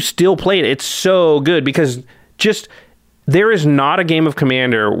think you still play it. It's so good because just there is not a game of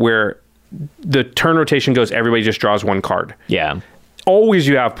Commander where the turn rotation goes, everybody just draws one card. Yeah. Always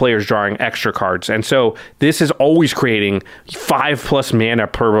you have players drawing extra cards. And so this is always creating 5+ mana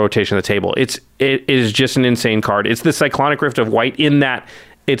per rotation of the table. It is just an insane card. It's the Cyclonic Rift of white in that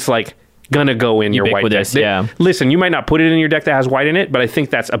it's like gonna go in your white deck. Yeah. Listen, you might not put it in your deck that has white in it, but I think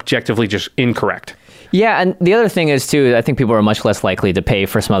that's objectively just incorrect. Yeah, and the other thing is, too, I think people are much less likely to pay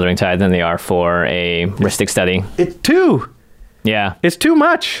for Smothering Tithe than they are for a Rhystic Study. It's too. Yeah. It's too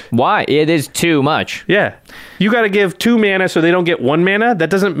much. Why? It is too much. Yeah. You got to give 2 mana so they don't get 1 mana? That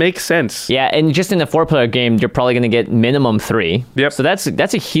doesn't make sense. Yeah, and just in a 4-player game, you're probably going to get minimum 3. Yep. So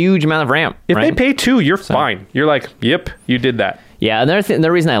that's a huge amount of ramp. If right? they pay 2, you're fine. You're like, yep, you did that. Yeah,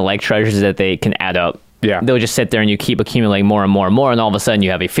 the reason I like treasures is that they can add up. Yeah. They'll just sit there and you keep accumulating more and more and more, and all of a sudden you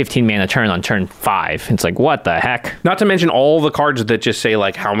have a 15 mana turn on turn 5. It's like, what the heck? Not to mention all the cards that just say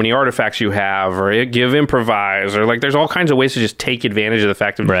like how many artifacts you have or give improvise or like there's all kinds of ways to just take advantage of the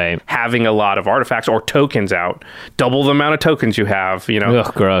fact of having a lot of artifacts or tokens out. Double the amount of tokens you have, you know.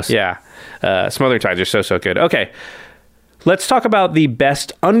 Ugh, gross. Yeah. Smothering Tides are so good. Okay. Let's talk about the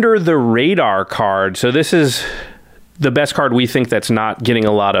best under the radar card. So this is the best card we think that's not getting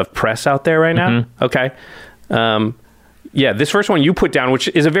a lot of press out there right now. Okay. Yeah, this first one you put down, which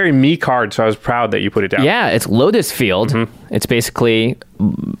is a very me card, so I was proud that you put it down. Yeah, it's Lotus Field. It's basically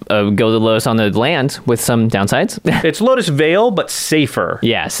go to Lotus on the land with some downsides. It's Lotus Veil, but safer.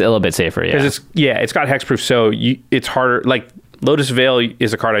 Yes, a little bit safer, yeah. Because it's got hexproof, so it's harder. Like, Lotus Veil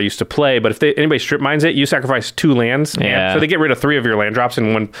is a card I used to play, but if anybody strip mines it, you sacrifice 2 lands. Yeah. So they get rid of 3 of your land drops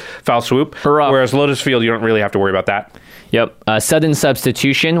in one foul swoop. Whereas Lotus Field, you don't really have to worry about that. Yep. Sudden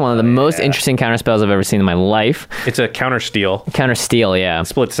Substitution, one of the most interesting counter spells I've ever seen in my life. It's a counter steal. Counter steal, yeah.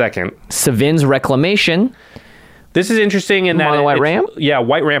 Split second. Savin's Reclamation. This is interesting in that Mono white ramp? Yeah,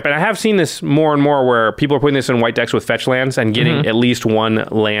 white ramp. And I have seen this more and more where people are putting this in white decks with fetch lands and getting at least 1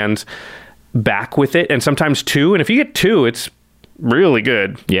 land back with it, and sometimes 2. And if you get 2, it's really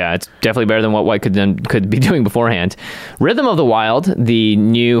good. Yeah, it's definitely better than what white could be doing beforehand. Rhythm of the Wild, the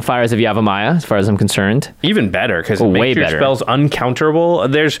new Fires of Yavimaya, as far as I'm concerned. Even better, because it makes your spells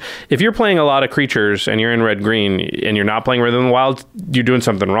uncounterable. If you're playing a lot of creatures and you're in red-green and you're not playing Rhythm of the Wild, you're doing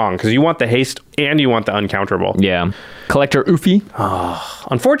something wrong, because you want the haste and you want the uncounterable. Yeah. Collector Ufi.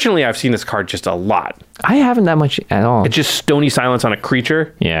 Unfortunately, I've seen this card just a lot. I haven't that much at all. It's just Stony Silence on a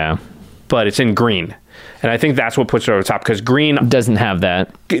creature. Yeah. But it's in green. And I think that's what puts it over the top, because green doesn't have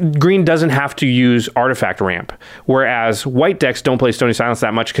that. Green doesn't have to use artifact ramp, whereas white decks don't play Stony Silence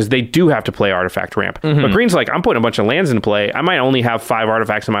that much because they do have to play artifact ramp. But green's like, I'm putting a bunch of lands into play. I might only have 5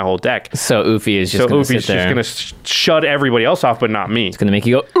 artifacts in my whole deck. So Ufi is just going to sit there. Just going to shut everybody else off, but not me. It's going to make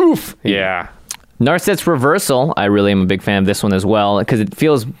you go, oof. Yeah. Narset's Reversal, I really am a big fan of this one as well, because it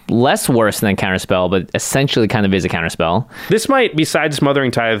feels less worse than Counterspell, but essentially kind of is a Counterspell. This might, besides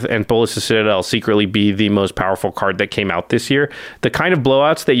Smothering Tithe and Bolas the Citadel, secretly be the most powerful card that came out this year. The kind of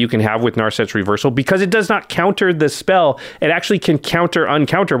blowouts that you can have with Narset's Reversal, because it does not counter the spell, it actually can counter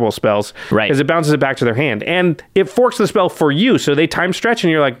uncounterable spells, right? Because it bounces it back to their hand. And it forks the spell for you, so they time stretch, and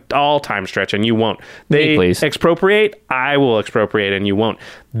you're like, I'll time stretch, and you won't. They expropriate, I will expropriate, and you won't.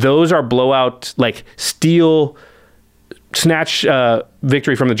 Those are blowout, like, steal, snatch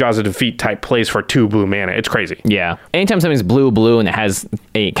victory from the jaws of defeat type plays for 2 blue mana. It's crazy. Yeah. Anytime something's blue and it has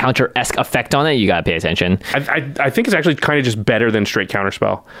a counter-esque effect on it, you gotta pay attention. I think it's actually kind of just better than straight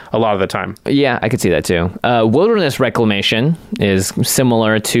counterspell a lot of the time. Yeah, I could see that too. Wilderness Reclamation is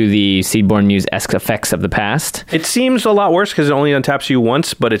similar to the Seedborn Muse-esque effects of the past. It seems a lot worse because it only untaps you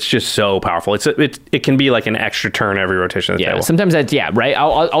once, but it's just so powerful. It can be like an extra turn every rotation of the table. Sometimes that's, right?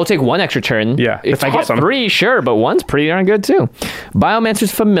 I'll take 1 extra turn. Yeah, if I get 3, sure, but 1's pretty darn good too.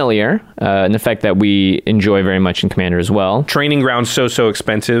 Biomancer's Familiar, an effect that we enjoy very much in Commander as well. Training Grounds so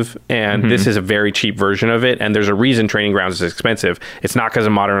expensive, and this is a very cheap version of it, and there's a reason Training Grounds is expensive. It's not because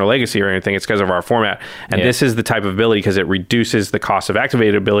of Modern or Legacy or anything, it's because of our format. And this is the type of ability because it reduces the cost of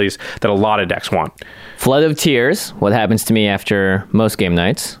activated abilities that a lot of decks want. Flood of Tears, what happens to me after most game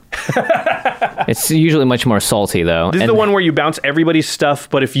nights. It's usually much more salty, though. This is the one where you bounce everybody's stuff,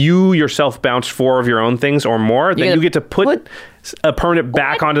 but if you yourself bounce 4 of your own things or more, then you get to put a permanent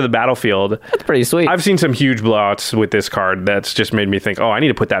back onto the battlefield. That's pretty sweet. I've seen some huge blowouts with this card that's just made me think, I need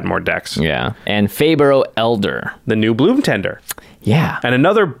to put that in more decks. Yeah. And Fabro Elder. The new Bloom Tender. Yeah. And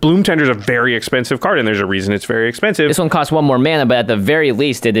another Bloom Tender is a very expensive card, and there's a reason it's very expensive. This one costs 1 more mana, but at the very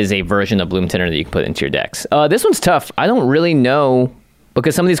least, it is a version of Bloom Tender that you can put into your decks. This one's tough. I don't really know,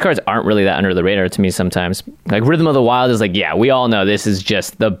 because some of these cards aren't really that under the radar to me sometimes. Like Rhythm of the Wild is like, yeah, we all know this is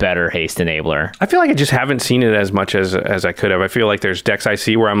just the better haste enabler. I feel like I just haven't seen it as much as I could have. I feel like there's decks I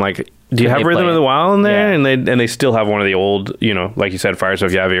see where I'm like, do you have Rhythm of the Wild in there? Yeah. And they still have one of the old, like you said, Fires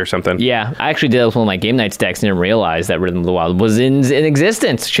of Yavi or something. Yeah, I actually did that with one of my Game Nights decks and didn't realize that Rhythm of the Wild was in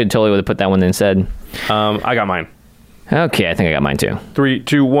existence. Totally would have put that one instead. I got mine. Okay, I think I got mine too. 3,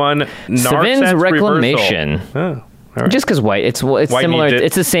 2, 1. Sevin's Reclamation. Oh, all right. Just because white, it's white similar.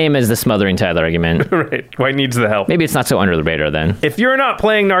 It's the same as the Smothering Tithe argument. Right, white needs the help. Maybe it's not so under the radar then. If you're not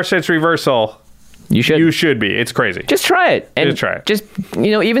playing Narset's Reversal, you should be. It's crazy. Just try it. And just try it. Just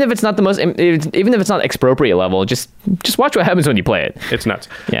even if it's not the most, even if it's not expropriate level, just watch what happens when you play it. It's nuts.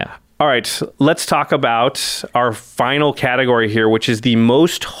 Yeah. All right, let's talk about our final category here, which is the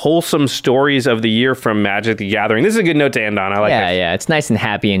most wholesome stories of the year from Magic the Gathering. This is a good note to end on. I like it. Yeah, it's nice and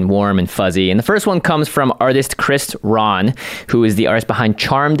happy and warm and fuzzy. And the first one comes from artist Chris Ron, who is the artist behind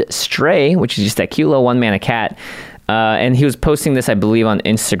Charmed Stray, which is just that cute little 1-mana cat. And he was posting this, I believe, on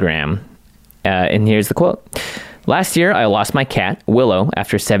Instagram. And here's the quote. Last year, I lost my cat, Willow,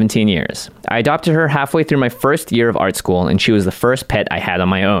 after 17 years. I adopted her halfway through my first year of art school, and she was the first pet I had on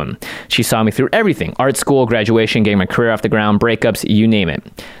my own. She saw me through everything: art school, graduation, getting my career off the ground, breakups, you name it.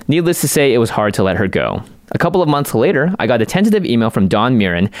 Needless to say, it was hard to let her go. A couple of months later, I got a tentative email from Don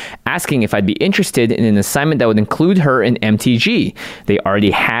Mirren asking if I'd be interested in an assignment that would include her in MTG. They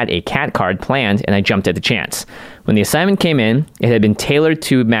already had a cat card planned, and I jumped at the chance. When the assignment came in, it had been tailored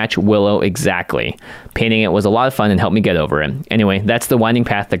to match Willow exactly. Painting it was a lot of fun and helped me get over it. Anyway, that's the winding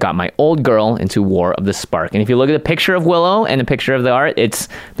path that got my old girl into War of the Spark. And if you look at a picture of Willow and a picture of the art, it's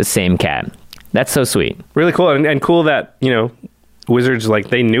the same cat. That's so sweet. Really cool. And cool that, Wizards,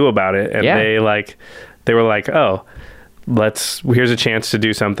 they knew about it. And they were like, oh, here's a chance to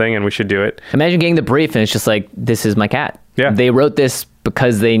do something and we should do it. Imagine getting the brief and it's just like, this is my cat. Yeah. They wrote this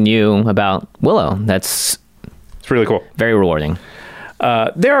because they knew about Willow. It's really cool. Very rewarding.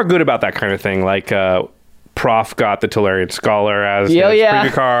 They are good about that kind of thing. Prof got the Tolarian Scholar as his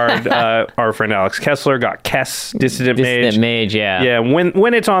preview card. Our friend Alex Kessler got Kess, Dissident Mage. Dissident Mage, yeah. Yeah,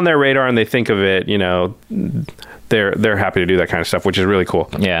 when it's on their radar and they think of it, they're happy to do that kind of stuff, which is really cool.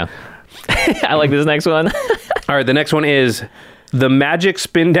 Yeah. I like this next one. All right, the next one is the Magic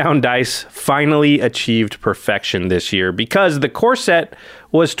Spin Down Dice finally achieved perfection this year because the core set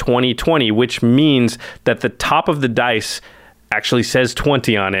was 2020, which means that the top of the dice actually says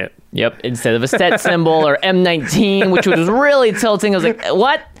 20 on it. Yep, instead of a set symbol or M19, which was really tilting. I was like,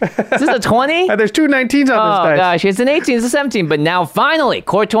 what? Is this a 20? There's two 19s on this dice. Oh, gosh, it's an 18, it's a 17. But now, finally,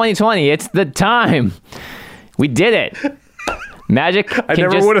 Core 2020, it's the time. We did it. Magic I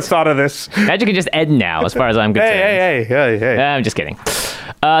never would have thought of this. Magic can just end now, as far as I'm concerned. Hey. I'm just kidding.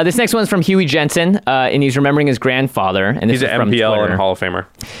 This next one's from Huey Jensen, and he's remembering his grandfather. And this he's is an from MPL Twitter. and Hall of Famer.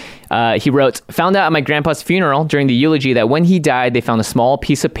 He wrote, found out at my grandpa's funeral during the eulogy that when he died, they found a small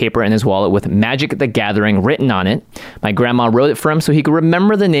piece of paper in his wallet with Magic the Gathering written on it. My grandma wrote it for him so he could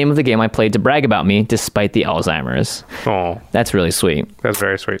remember the name of the game I played to brag about me, despite the Alzheimer's. Oh, that's really sweet. That's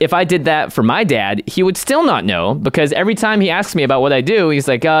very sweet. If I did that for my dad, he would still not know, because every time he asks me about what I do, he's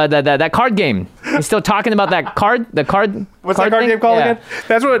like, that card game. He's still talking about that card, What's that card game called again?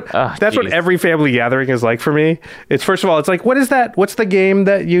 That's what every family gathering is like for me. It's first of all, it's like, what is that? What's the game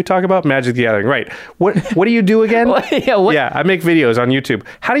that you talk about? Magic the Gathering, right? What do you do again? Yeah, I make videos on YouTube.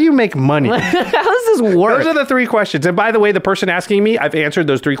 How do you make money? How does this work? Those are the 3 questions. And by the way, the person asking me, I've answered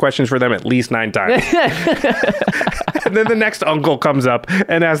those 3 questions for them at least 9 times. And then the next uncle comes up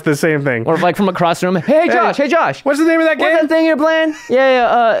and asks the same thing. Or from across the room, hey Josh. What's the name of that game? What's that thing you're playing?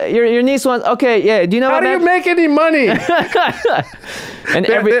 Yeah, your niece wants. Okay, yeah. Do you know how do you make any money? And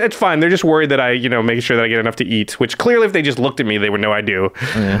it's fine. They're just worried that I, make sure that I get enough to eat. Which clearly, if they just looked at me, they would know I do.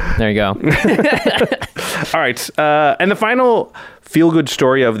 Yeah, there you go. All right, and the final feel-good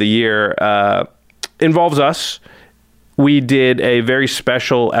story of the year involves us. We did a very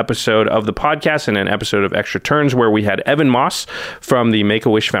special episode of the podcast and an episode of Extra Turns where we had Evan Moss from the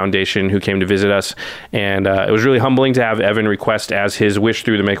Make-A-Wish Foundation who came to visit us. And it was really humbling to have Evan request as his wish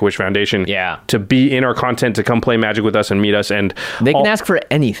through the Make-A-Wish Foundation to be in our content, to come play Magic with us and meet us. And they can ask for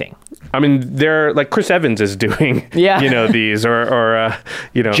anything. I mean, they're like Chris Evans is doing, these or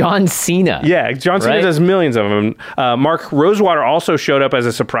John Cena. Yeah, John Cena does millions of them. Mark Rosewater also showed up as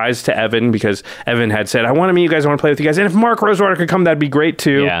a surprise to Evan because Evan had said, I want to meet you guys, I want to play with you guys. And if Mark Rosewater could come, that'd be great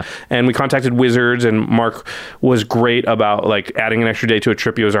too. Yeah. And we contacted Wizards, and Mark was great about like adding an extra day to a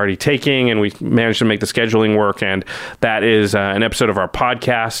trip he was already taking, and we managed to make the scheduling work. And that is an episode of our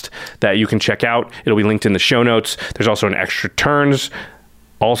podcast that you can check out. It'll be linked in the show notes. There's also an Extra Turns.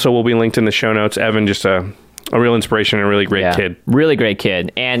 Also will be linked in the show notes. Evan, just a real inspiration and a really great kid. Really great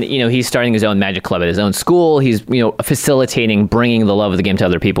kid. And, he's starting his own Magic Club at his own school. He's, facilitating, bringing the love of the game to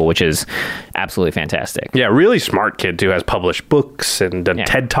other people, which is absolutely fantastic. Yeah, really smart kid, too. Has published books and done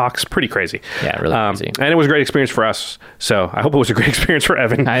TED Talks. Pretty crazy. Yeah, really crazy. And it was a great experience for us. So I hope it was a great experience for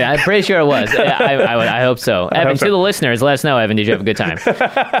Evan. I'm pretty sure it was. I hope so. Evan, to the listeners, let us know, Evan, did you have a good time?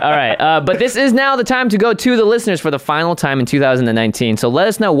 All right. But this is now the time to go to the listeners for the final time in 2019. So let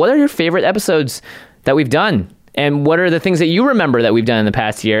us know, what are your favorite episodes that we've done, and what are the things that you remember that we've done in the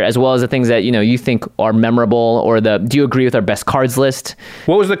past year, as well as the things that you think are memorable, or do you agree with our best cards list?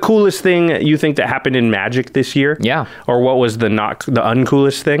 What was the coolest thing you think that happened in Magic this year? Yeah. Or what was the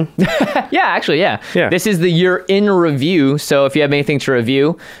uncoolest thing? Yeah. This is the year in review, so if you have anything to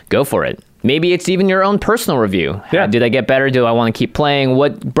review, go for it. Maybe it's even your own personal review. Yeah. Did I get better? Do I want to keep playing?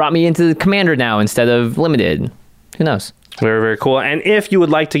 What brought me into the Commander now instead of Limited? Who knows? Very, very cool. And if you would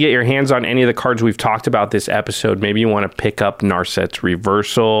like to get your hands on any of the cards we've talked about this episode, maybe you want to pick up Narset's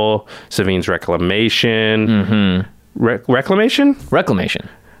Reversal, Savine's Reclamation. Reclamation? Reclamation.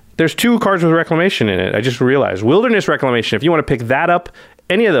 There's 2 cards with Reclamation in it. I just realized. Wilderness Reclamation. If you want to pick that up,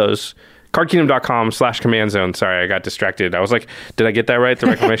 any of those, cardkingdom.com/command zone. Sorry, I got distracted. I was like, did I get that right? The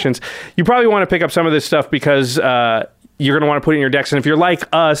Reclamations. You probably want to pick up some of this stuff because you're going to want to put it in your decks. And if you're like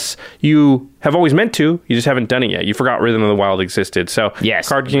us, you have always meant to, you just haven't done it yet. You forgot Rhythm of the Wild existed. So yes,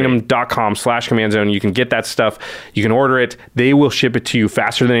 cardkingdom.com/command zone. You can get that stuff. You can order it. They will ship it to you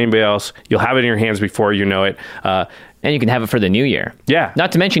faster than anybody else. You'll have it in your hands before you know it. And you can have it for the new year. Yeah.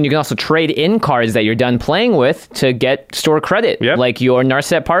 Not to mention, you can also trade in cards that you're done playing with to get store credit. Yep. Like your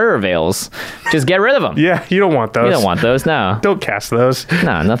Narset Parter Veils. Just get rid of them. Yeah, you don't want those. You don't want those, no. Don't cast those.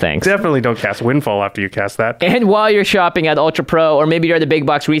 No thanks. Definitely don't cast Windfall after you cast that. And while you're shopping at Ultra Pro, or maybe you're at the big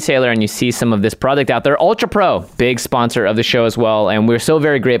box retailer and you see some of this product out there, Ultra Pro, big sponsor of the show as well. And we're so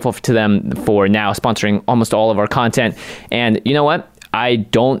very grateful to them for now sponsoring almost all of our content. And you know what? I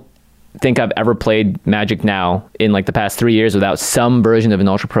don't think I've ever played Magic now in like the past 3 years without some version of an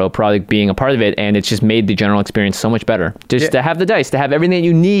Ultra Pro product being a part of it, and it's just made the general experience so much better. Just to have the dice, to have everything that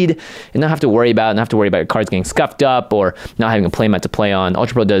you need, and not have to worry about your cards getting scuffed up or not having a playmat to play on.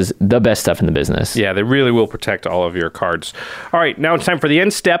 Ultra Pro does the best stuff in the business. Yeah, they really will protect all of your cards. All right, now it's time for the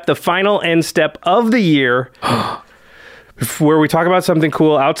end step, the final end step of the year. Where we talk about something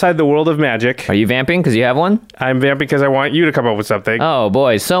cool outside the world of Magic. Are you vamping because you have one? I'm vamping because I want you to come up with something. Oh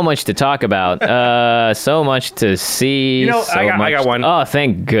boy, so much to talk about. So much to see. I got one. Oh,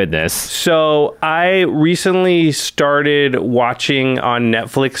 thank goodness. So I recently started watching on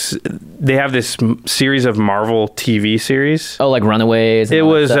Netflix. They have this series of Marvel TV series. Oh, like Runaways? It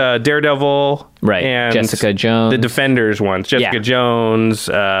was Daredevil. Right. And Jessica Jones. The Defenders ones. Jessica Jones,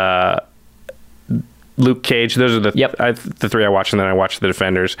 Luke Cage. Those are the 3 I watched, and then I watched the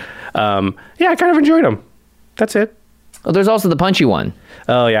Defenders. I kind of enjoyed them. That's it. Oh, there's also the punchy one.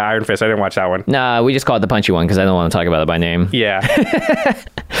 Oh, yeah, Iron Fist. I didn't watch that one. Nah, we just call it the punchy one because I don't want to talk about it by name. Yeah.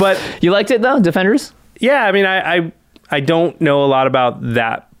 But you liked it, though, Defenders? Yeah, I mean, I don't know a lot about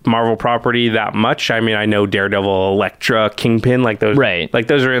that Marvel property that much. I mean, I know Daredevil, Elektra, Kingpin, like those. Right. Like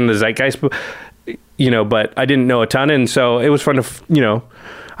those are in the zeitgeist, but I didn't know a ton, and so it was fun to,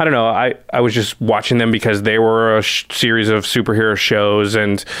 I don't know. I was just watching them because they were a series of superhero shows,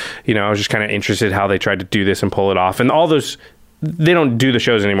 and I was just kind of interested how they tried to do this and pull it off. And all those, they don't do the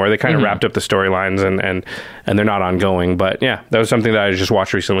shows anymore. They kind of wrapped up the storylines, and they're not ongoing. But yeah, that was something that I just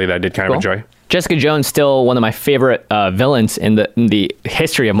watched recently that I did kind of enjoy. Jessica Jones, still one of my favorite villains in the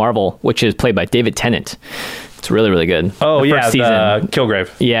history of Marvel, which is played by David Tennant. It's really, really good. Oh, the first season.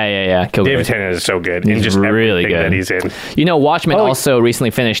 Kilgrave. Yeah. Kilgrave. David Tennant is so good. He's just really good. That he's in. Watchmen also recently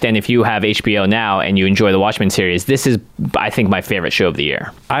finished, and if you have HBO now and you enjoy the Watchmen series, this is, I think, my favorite show of the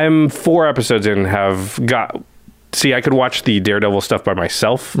year. I'm 4 episodes in, I could watch the Daredevil stuff by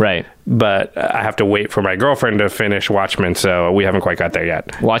myself. Right. But I have to wait for my girlfriend to finish Watchmen, so we haven't quite got there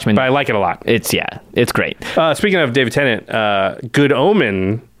yet. Watchmen. But I like it a lot. It's great. Speaking of David Tennant, Good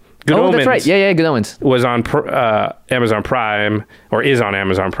Omen. That's right. Yeah, Good Omens. Was on Amazon Prime, or is on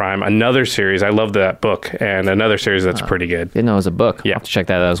Amazon Prime. Another series. I love that book, and another series that's pretty good. Didn't know it was a book. Yeah. I'll have to check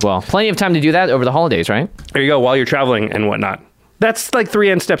that out as well. Plenty of time to do that over the holidays, right? There you go, while you're traveling and whatnot. That's like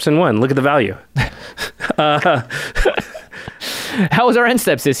 3 end steps in one. Look at the value. How was our end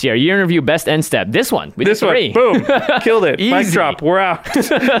steps this year? Year in review, best end step. This one. We did 3. Boom. Killed it. Mic Easy. drop. We're out.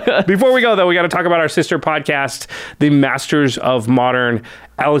 Before we go, though, we got to talk about our sister podcast, The Masters of Modern.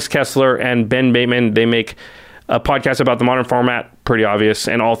 Alex Kessler and Ben Bateman. They make a podcast about the modern format, pretty obvious,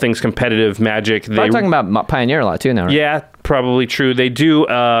 and all things competitive Magic. They're talking about Pioneer a lot, too, now, right? Yeah, probably true. They do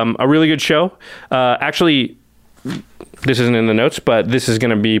a really good show. Actually, this isn't in the notes, but this is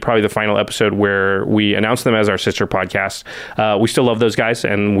going to be probably the final episode where we announce them as our sister podcast. We still love those guys,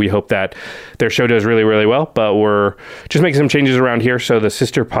 and we hope that their show does really, really well. But we're just making some changes around here. So the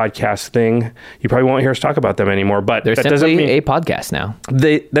sister podcast thing, you probably won't hear us talk about them anymore. But They're that simply doesn't mean a podcast now.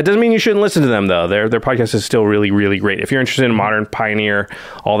 that doesn't mean you shouldn't listen to them, though. Their podcast is still really, really great. If you're interested in Modern, Pioneer,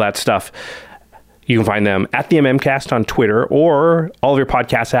 all that stuff, you can find them at the MMcast on Twitter or all of your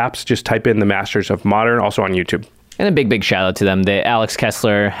podcast apps. Just type in the Masters of Modern, also on YouTube. And a big, big shout out to them. Alex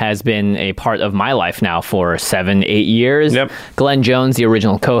Kessler has been a part of my life now for 7-8 years. Yep. Glenn Jones, the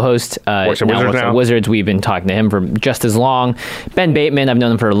original co-host, works at Wizards. We've been talking to him for just as long. Ben Bateman, I've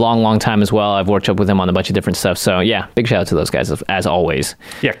known him for a long, long time as well. I've worked up with him on a bunch of different stuff. So yeah, big shout out to those guys as always.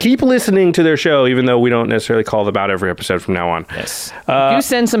 Yeah, keep listening to their show, even though we don't necessarily call them out every episode from now on. Yes. Do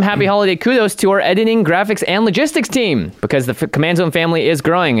send some happy holiday kudos to our editing, graphics, and logistics team, because the Command Zone family is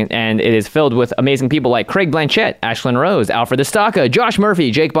growing, and it is filled with amazing people like Craig Blanchett, Ashlyn Rose, Alfred Estaca, Josh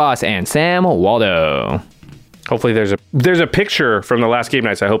Murphy, Jake Boss, and Sam Waldo. Hopefully there's a picture from the last game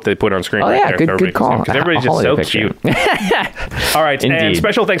nights I hope they put on screen there. Good call. Because everybody's just so cute. All right. Indeed. And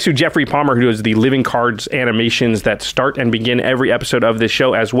special thanks to Jeffrey Palmer, who does the Living Cards animations that start and begin every episode of this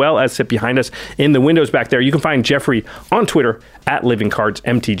show, as well as sit behind us in the windows back there. You can find Jeffrey on Twitter at Living Cards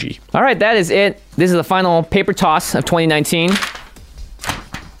MTG. All right, that is it. This is the final paper toss of 2019.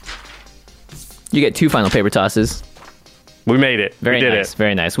 You get 2 final paper tosses. We made it. Very nice.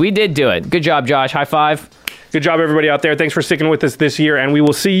 Very nice. We did do it. Good job, Josh. High five. Good job, everybody out there. Thanks for sticking with us this year, and we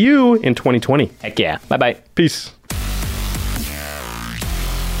will see you in 2020. Heck yeah. Bye-bye. Peace.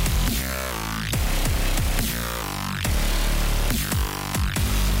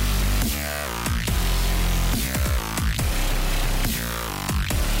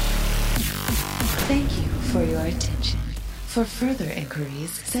 Thank you for your attention. For further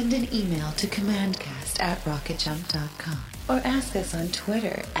inquiries, send an email to commandcast@rocketjump.com or ask us on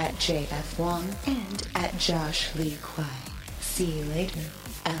Twitter at JFWong and at Josh Lee Kwai. See you later,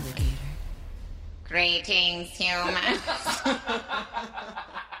 alligator. Greetings, humans.